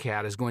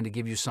Pussycat is going to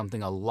give you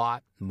something a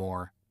lot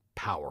more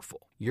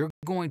powerful. You're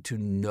going to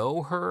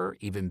know her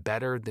even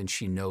better than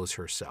she knows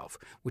herself,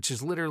 which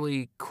is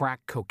literally crack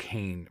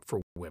cocaine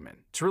for women.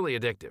 It's really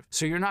addictive.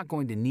 So you're not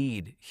going to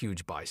need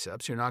huge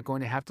biceps. You're not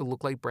going to have to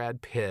look like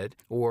Brad Pitt,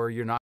 or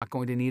you're not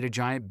going to need a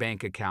giant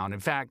bank account. In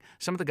fact,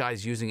 some of the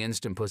guys using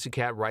Instant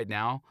Pussycat right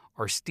now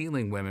are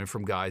stealing women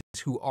from guys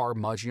who are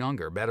much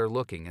younger, better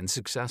looking, and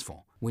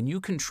successful. When you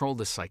control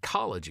the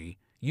psychology,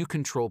 You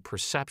control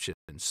perception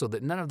so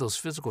that none of those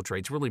physical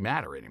traits really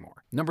matter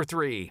anymore. Number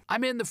 3,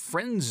 I'm in the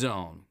friend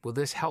zone. Will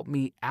this help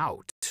me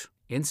out?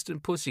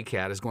 Instant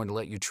Pussycat is going to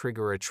let you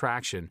trigger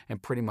attraction in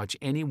pretty much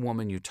any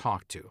woman you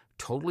talk to.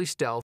 Totally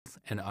stealth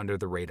and under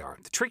the radar.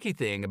 The tricky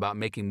thing about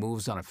making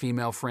moves on a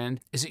female friend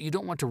is that you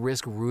don't want to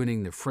risk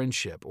ruining the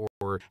friendship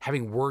or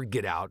having word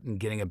get out and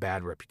getting a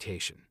bad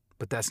reputation.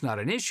 But that's not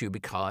an issue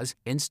because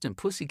Instant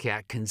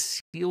Pussycat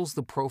conceals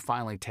the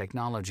profiling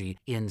technology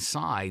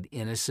inside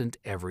innocent,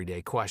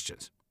 everyday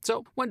questions.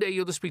 So one day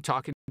you'll just be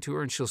talking to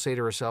her and she'll say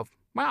to herself,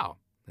 wow,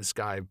 this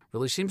guy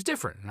really seems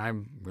different and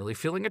I'm really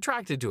feeling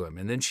attracted to him.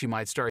 And then she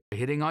might start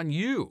hitting on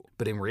you.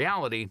 But in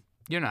reality,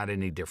 you're not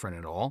any different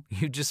at all.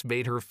 You just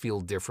made her feel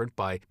different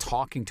by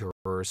talking to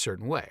her a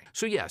certain way.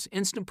 So yes,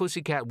 Instant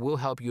Pussycat will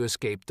help you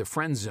escape the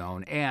friend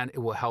zone, and it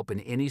will help in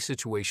any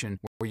situation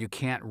where you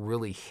can't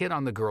really hit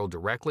on the girl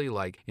directly,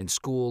 like in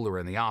school or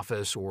in the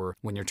office, or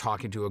when you're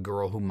talking to a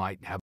girl who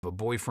might have a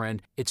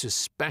boyfriend. It's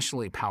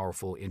especially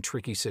powerful in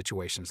tricky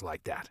situations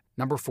like that.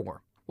 Number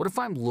 4, what if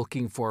I'm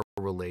looking for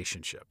a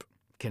relationship?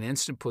 Can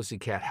Instant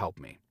Pussycat help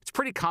me? It's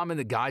pretty common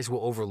that guys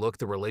will overlook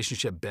the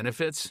relationship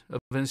benefits of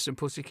Instant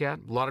Pussycat.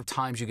 A lot of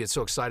times you get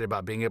so excited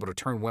about being able to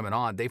turn women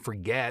on, they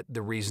forget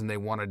the reason they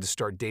wanted to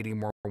start dating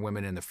more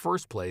women in the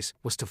first place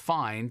was to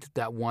find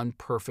that one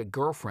perfect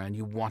girlfriend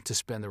you want to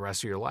spend the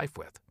rest of your life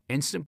with.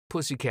 Instant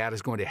Pussycat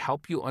is going to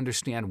help you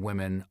understand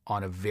women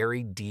on a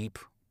very deep,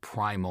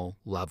 primal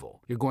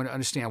level. You're going to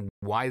understand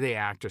why they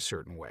act a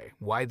certain way,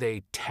 why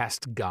they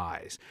test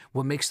guys,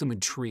 what makes them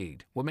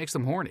intrigued, what makes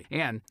them horny,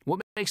 and what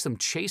makes them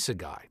chase a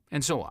guy,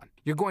 and so on.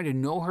 You're going to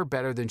know her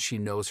better than she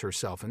knows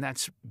herself, and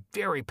that's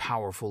very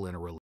powerful in a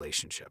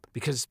relationship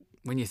because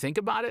when you think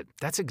about it,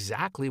 that's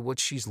exactly what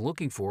she's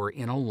looking for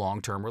in a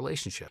long-term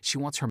relationship. She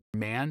wants her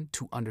man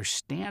to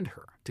understand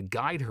her, to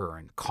guide her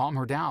and calm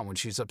her down when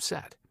she's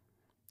upset.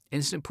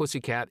 Instant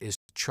Pussycat is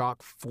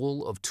chock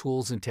full of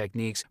tools and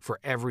techniques for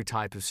every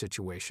type of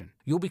situation.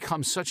 You'll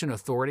become such an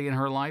authority in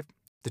her life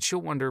that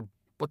she'll wonder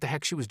what the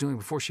heck she was doing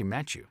before she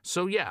met you.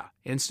 So yeah,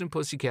 Instant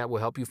Pussycat will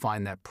help you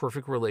find that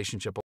perfect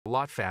relationship a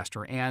lot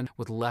faster and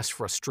with less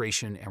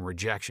frustration and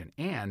rejection.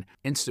 And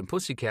Instant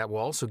Pussycat will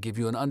also give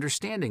you an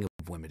understanding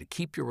of women to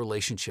keep your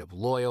relationship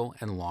loyal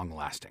and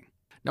long-lasting.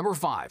 Number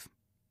 5.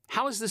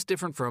 How is this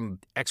different from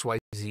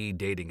XYZ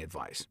dating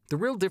advice? The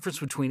real difference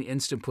between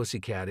Instant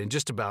Pussycat and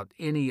just about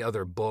any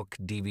other book,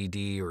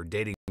 DVD, or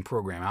dating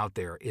program out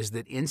there is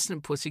that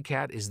Instant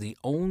Pussycat is the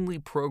only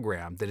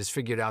program that has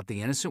figured out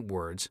the innocent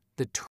words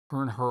that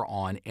turn her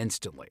on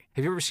instantly.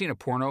 Have you ever seen a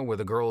porno where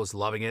the girl is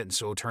loving it and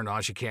so turned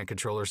on she can't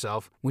control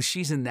herself? When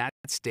she's in that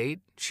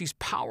state, she's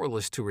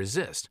powerless to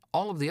resist.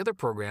 All of the other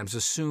programs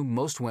assume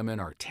most women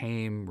are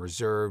tame,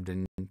 reserved,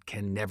 and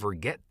can never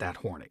get that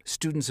horny.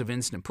 Students of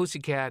Instant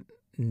Pussycat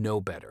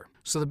know better.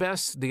 So the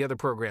best the other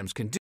programs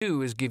can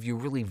do is give you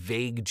really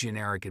vague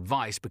generic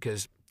advice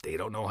because they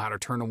don't know how to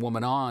turn a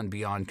woman on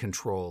beyond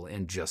control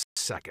in just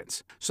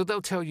seconds. So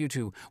they'll tell you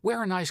to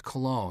wear a nice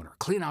cologne or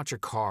clean out your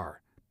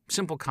car.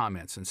 Simple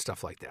comments and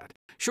stuff like that.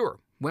 Sure,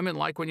 women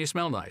like when you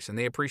smell nice and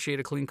they appreciate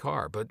a clean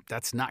car, but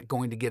that's not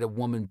going to get a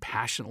woman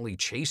passionately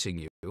chasing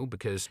you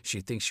because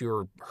she thinks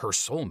you're her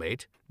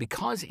soulmate.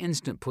 Because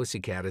Instant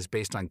Pussycat is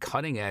based on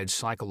cutting-edge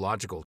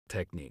psychological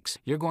techniques,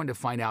 you're going to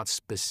find out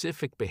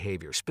specific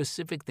behavior,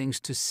 specific things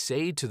to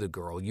say to the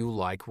girl you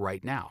like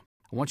right now.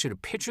 I want you to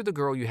picture the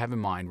girl you have in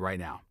mind right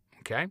now,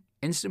 okay?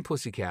 Instant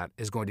Pussycat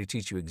is going to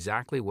teach you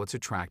exactly what's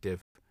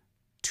attractive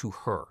to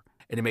her.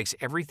 And it makes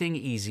everything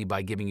easy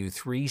by giving you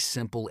 3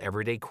 simple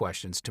everyday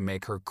questions to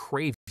make her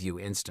crave you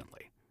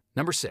instantly.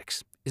 Number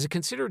 6, is it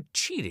considered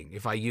cheating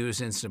if I use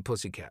Instant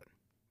Pussycat?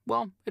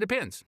 Well, it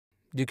depends.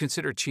 Do you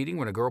consider cheating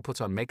when a girl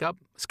puts on makeup,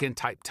 a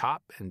skin-tight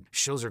top, and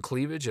shows her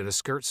cleavage and a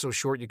skirt so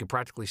short you can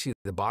practically see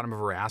the bottom of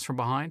her ass from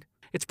behind?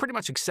 It's pretty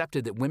much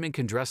accepted that women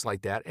can dress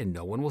like that and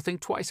no one will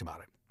think twice about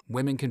it.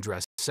 Women can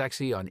dress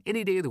sexy on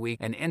any day of the week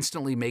and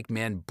instantly make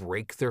men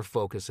break their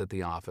focus at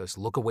the office,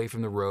 look away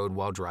from the road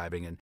while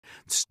driving, and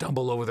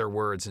stumble over their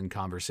words in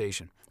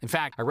conversation. In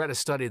fact, I read a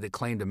study that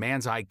claimed a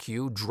man's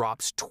IQ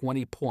drops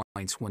 20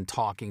 points when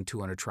talking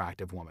to an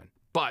attractive woman.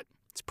 But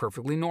it's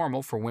perfectly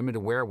normal for women to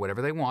wear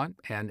whatever they want,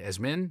 and as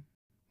men,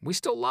 we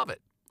still love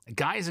it. A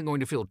guy isn't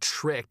going to feel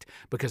tricked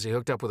because he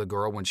hooked up with a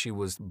girl when she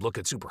was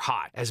looking super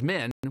hot. As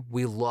men,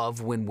 we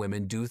love when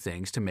women do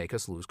things to make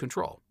us lose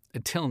control.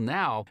 Until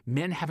now,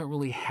 men haven't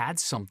really had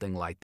something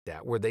like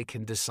that where they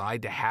can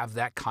decide to have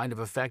that kind of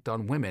effect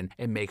on women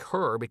and make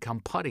her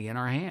become putty in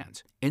our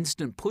hands.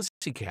 Instant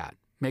Pussycat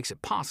makes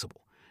it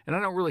possible. And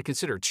I don't really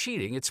consider it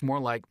cheating. It's more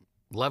like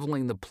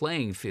leveling the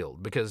playing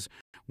field because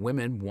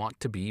women want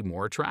to be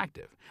more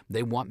attractive.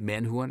 They want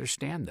men who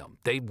understand them.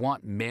 They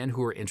want men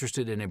who are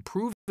interested in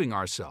improving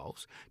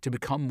ourselves to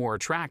become more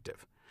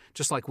attractive.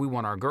 Just like we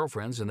want our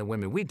girlfriends and the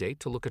women we date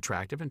to look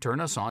attractive and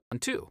turn us on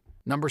too.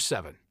 Number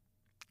 7.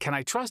 Can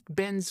I trust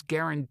Ben's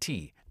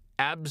guarantee?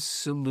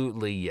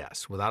 Absolutely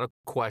yes. Without a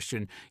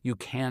question, you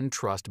can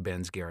trust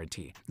Ben's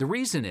guarantee. The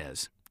reason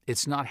is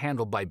it's not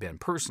handled by Ben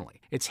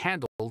personally. It's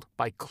handled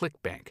by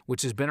ClickBank,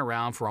 which has been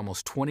around for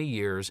almost 20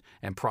 years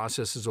and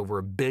processes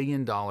over $1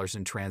 billion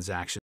in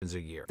transactions a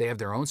year. They have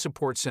their own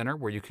support center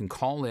where you can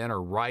call in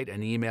or write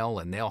an email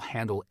and they'll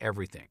handle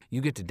everything.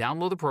 You get to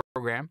download the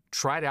program,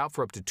 try it out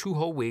for up to 2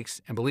 whole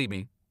weeks, and believe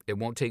me, it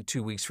won't take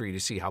 2 weeks for you to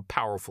see how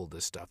powerful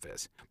this stuff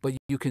is. But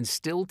you can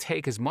still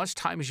take as much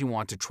time as you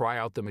want to try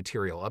out the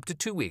material, up to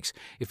 2 weeks,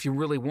 if you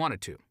really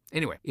wanted to.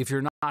 Anyway, if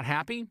you're not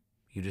happy,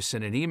 you just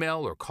send an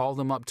email or call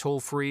them up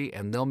toll-free,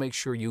 and they'll make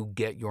sure you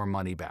get your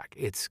money back.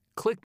 It's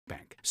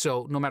ClickBank.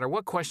 So no matter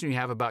what question you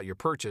have about your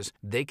purchase,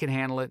 they can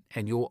handle it,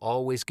 and you'll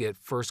always get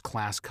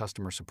first-class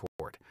customer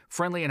support.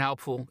 Friendly and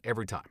helpful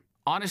every time.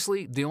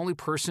 Honestly, the only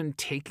person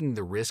taking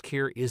the risk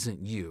here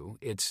isn't you,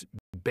 it's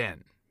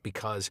Ben,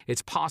 because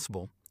it's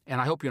possible,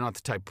 and I hope you're not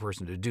the type of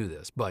person to do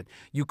this, but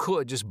you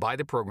could just buy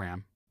the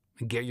program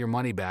and get your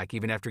money back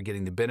even after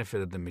getting the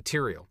benefit of the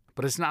material.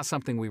 But it's not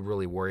something we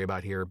really worry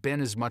about here. Ben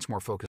is much more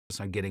focused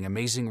on getting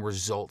amazing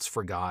results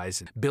for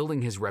guys and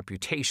building his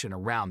reputation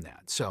around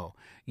that. So,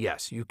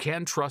 yes, you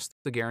can trust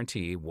the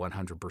guarantee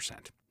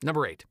 100%.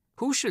 Number 8,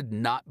 who should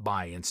not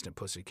buy Instant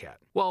Pussycat?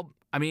 Well,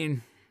 I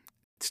mean,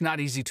 it's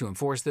not easy to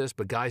enforce this,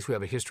 but guys who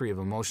have a history of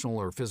emotional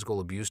or physical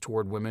abuse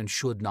toward women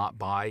should not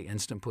buy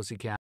Instant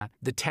Pussycat.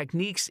 The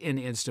techniques in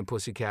Instant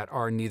Pussycat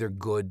are neither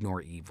good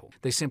nor evil.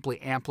 They simply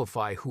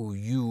amplify who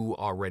you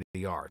already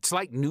are. It's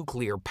like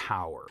nuclear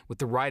power. With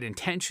the right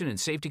intention and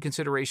safety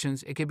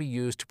considerations, it can be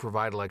used to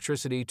provide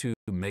electricity to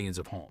millions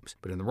of homes.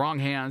 But in the wrong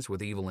hands,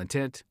 with evil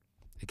intent,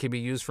 it can be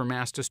used for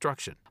mass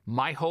destruction.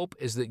 My hope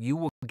is that you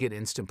will get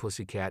Instant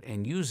Pussycat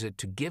and use it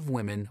to give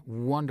women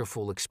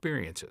wonderful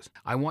experiences.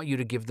 I want you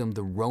to give them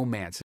the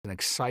romance and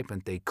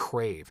excitement they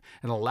crave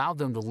and allow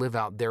them to live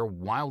out their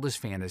wildest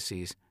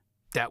fantasies.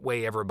 That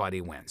way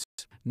everybody wins.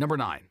 Number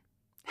 9.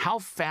 How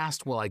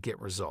fast will I get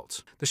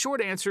results? The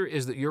short answer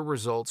is that your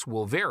results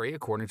will vary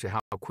according to how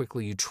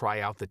quickly you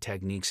try out the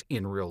techniques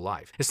in real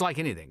life. It's like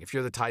anything. If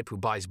you're the type who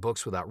buys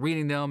books without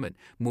reading them and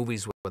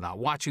movies without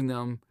watching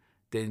them,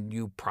 then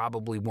you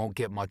probably won't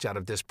get much out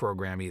of this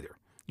program either.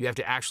 You have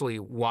to actually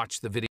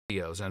watch the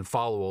videos and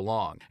follow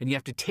along. And you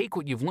have to take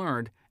what you've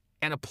learned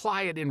and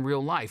apply it in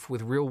real life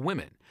with real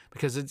women.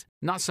 Because it's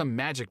not some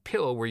magic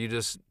pill where you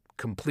just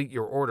complete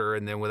your order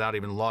and then without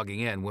even logging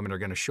in, women are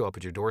going to show up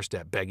at your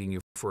doorstep begging you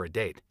for a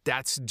date.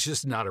 That's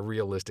just not a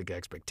realistic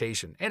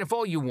expectation. And if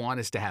all you want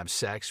is to have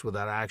sex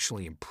without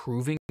actually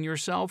improving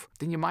yourself,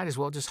 then you might as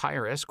well just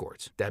hire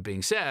escorts. That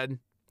being said,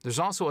 there's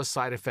also a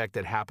side effect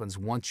that happens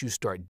once you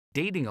start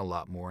dating a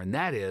lot more, and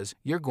that is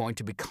you're going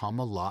to become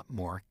a lot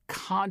more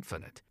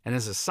confident. And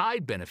as a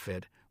side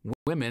benefit,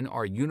 women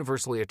are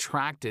universally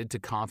attracted to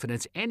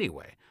confidence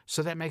anyway,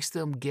 so that makes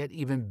them get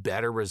even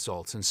better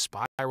results and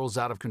spirals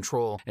out of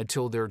control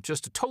until they're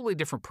just a totally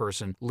different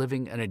person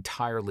living an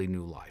entirely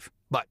new life.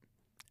 But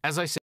as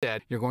I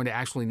said, you're going to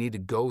actually need to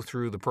go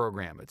through the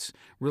program. It's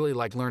really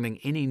like learning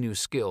any new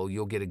skill.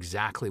 You'll get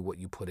exactly what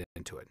you put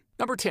into it.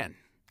 Number 10.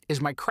 Is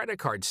my credit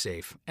card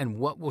safe, and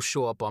what will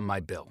show up on my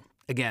bill?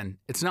 Again,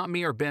 it's not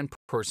me or Ben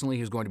personally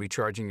who's going to be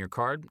charging your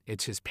card.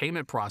 It's his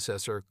payment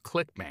processor,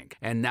 ClickBank,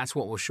 and that's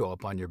what will show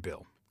up on your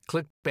bill.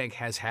 ClickBank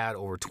has had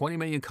over 20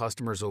 million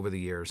customers over the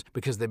years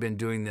because they've been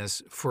doing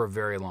this for a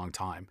very long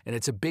time. And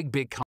it's a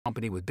big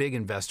company with big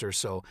investors,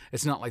 so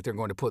it's not like they're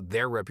going to put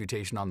their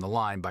reputation on the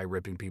line by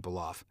ripping people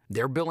off.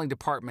 Their billing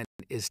department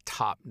is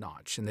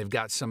top-notch, and they've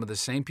got some of the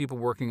same people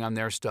working on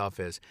their stuff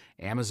as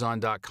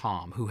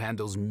Amazon.com, who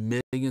handles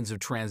millions of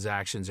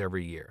transactions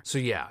every year. So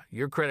yeah,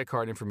 your credit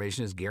card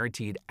information is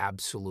guaranteed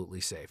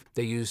absolutely safe.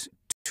 They use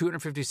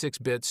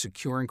 256-bit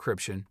secure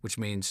encryption, which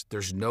means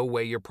there's no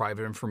way your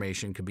private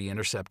information could be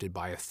intercepted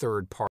by a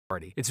third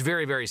party. It's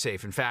very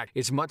safe. In fact,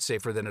 it's much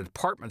safer than a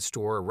department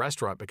store or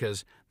restaurant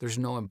because there's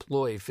no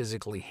employee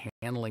physically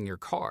handling your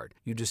card.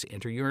 You just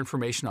enter your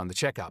information on the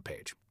checkout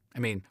page. I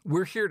mean,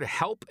 we're here to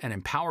help and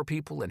empower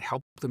people and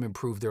help them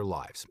improve their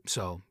lives.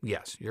 So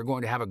yes, you're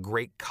going to have a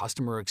great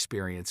customer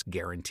experience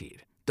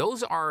guaranteed.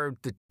 Those are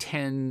the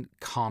 10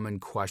 common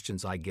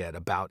questions I get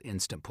about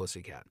Instant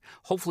Pussycat.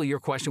 Hopefully your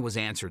question was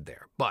answered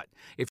there. But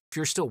if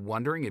you're still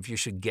wondering if you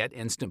should get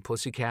Instant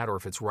Pussycat or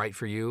if it's right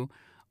for you,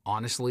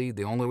 honestly,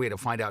 the only way to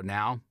find out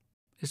now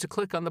is to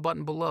click on the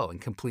button below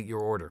and complete your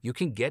order. You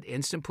can get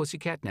Instant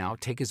Pussycat now,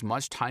 take as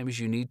much time as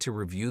you need to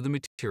review the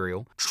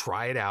material,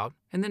 try it out,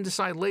 and then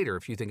decide later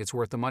if you think it's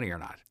worth the money or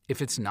not.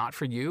 If it's not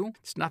for you,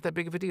 it's not that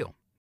big of a deal.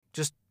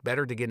 Just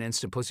better to get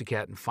Instant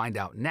Pussycat and find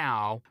out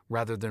now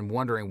rather than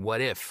wondering what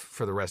if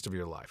for the rest of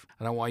your life.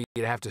 I don't want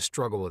you to have to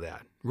struggle with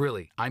that.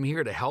 Really, I'm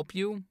here to help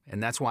you,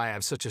 and that's why I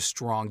have such a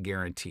strong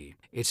guarantee.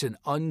 It's an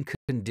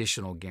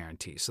unconditional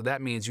guarantee, so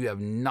that means you have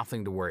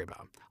nothing to worry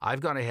about.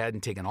 I've gone ahead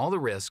and taken all the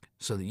risk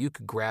so that you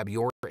could grab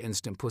your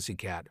Instant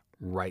Pussycat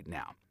right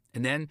now.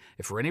 And then,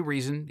 if for any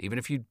reason, even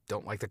if you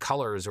don't like the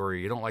colors or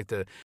you don't like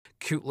the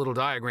cute little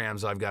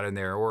diagrams I've got in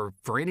there, or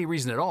for any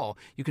reason at all,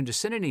 you can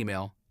just send an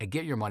email and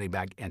get your money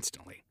back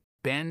instantly.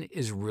 Ben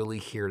is really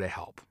here to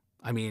help.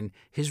 I mean,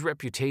 his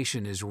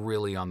reputation is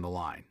really on the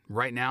line.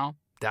 Right now,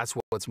 That's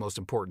what's most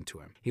important to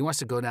him. He wants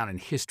to go down in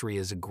history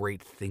as a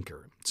great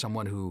thinker,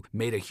 someone who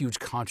made a huge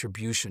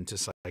contribution to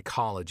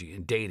psychology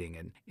and dating,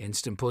 and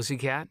Instant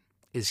Pussycat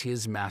is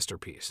his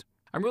masterpiece.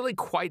 I'm really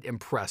quite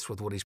impressed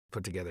with what he's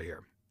put together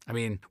here. I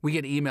mean, we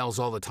get emails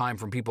all the time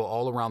from people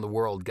all around the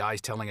world,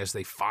 guys telling us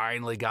they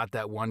finally got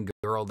that one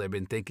girl they've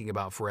been thinking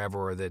about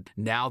forever, or that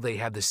now they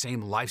have the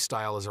same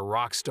lifestyle as a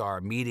rock star,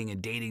 meeting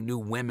and dating new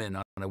women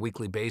on a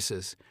weekly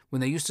basis,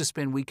 when they used to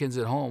spend weekends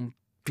at home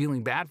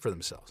feeling bad for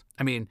themselves.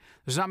 I mean,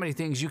 there's not many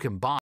things you can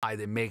buy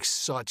that make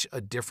such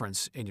a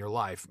difference in your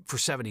life. For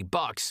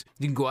 $70,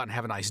 you can go out and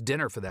have a nice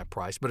dinner for that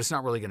price, but it's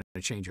not really going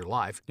to change your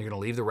life. You're going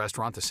to leave the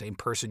restaurant the same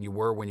person you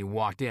were when you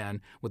walked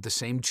in, with the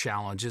same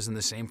challenges and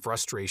the same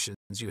frustrations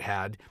you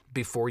had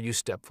before you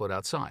stepped foot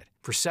outside.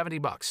 For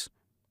 $70,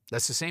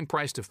 that's the same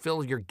price to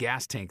fill your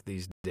gas tank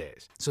these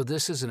days. So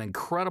this is an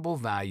incredible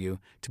value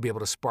to be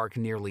able to spark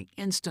nearly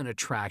instant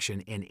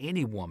attraction in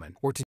any woman,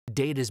 or to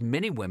date as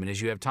many women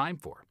as you have time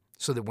for,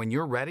 so that when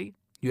you're ready,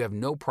 you have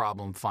no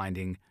problem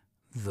finding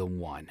the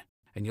one.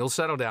 And you'll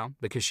settle down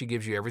because she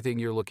gives you everything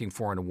you're looking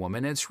for in a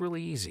woman, and it's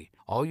really easy.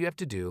 All you have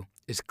to do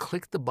is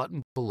click the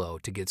button below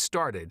to get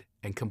started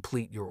and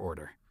complete your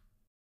order.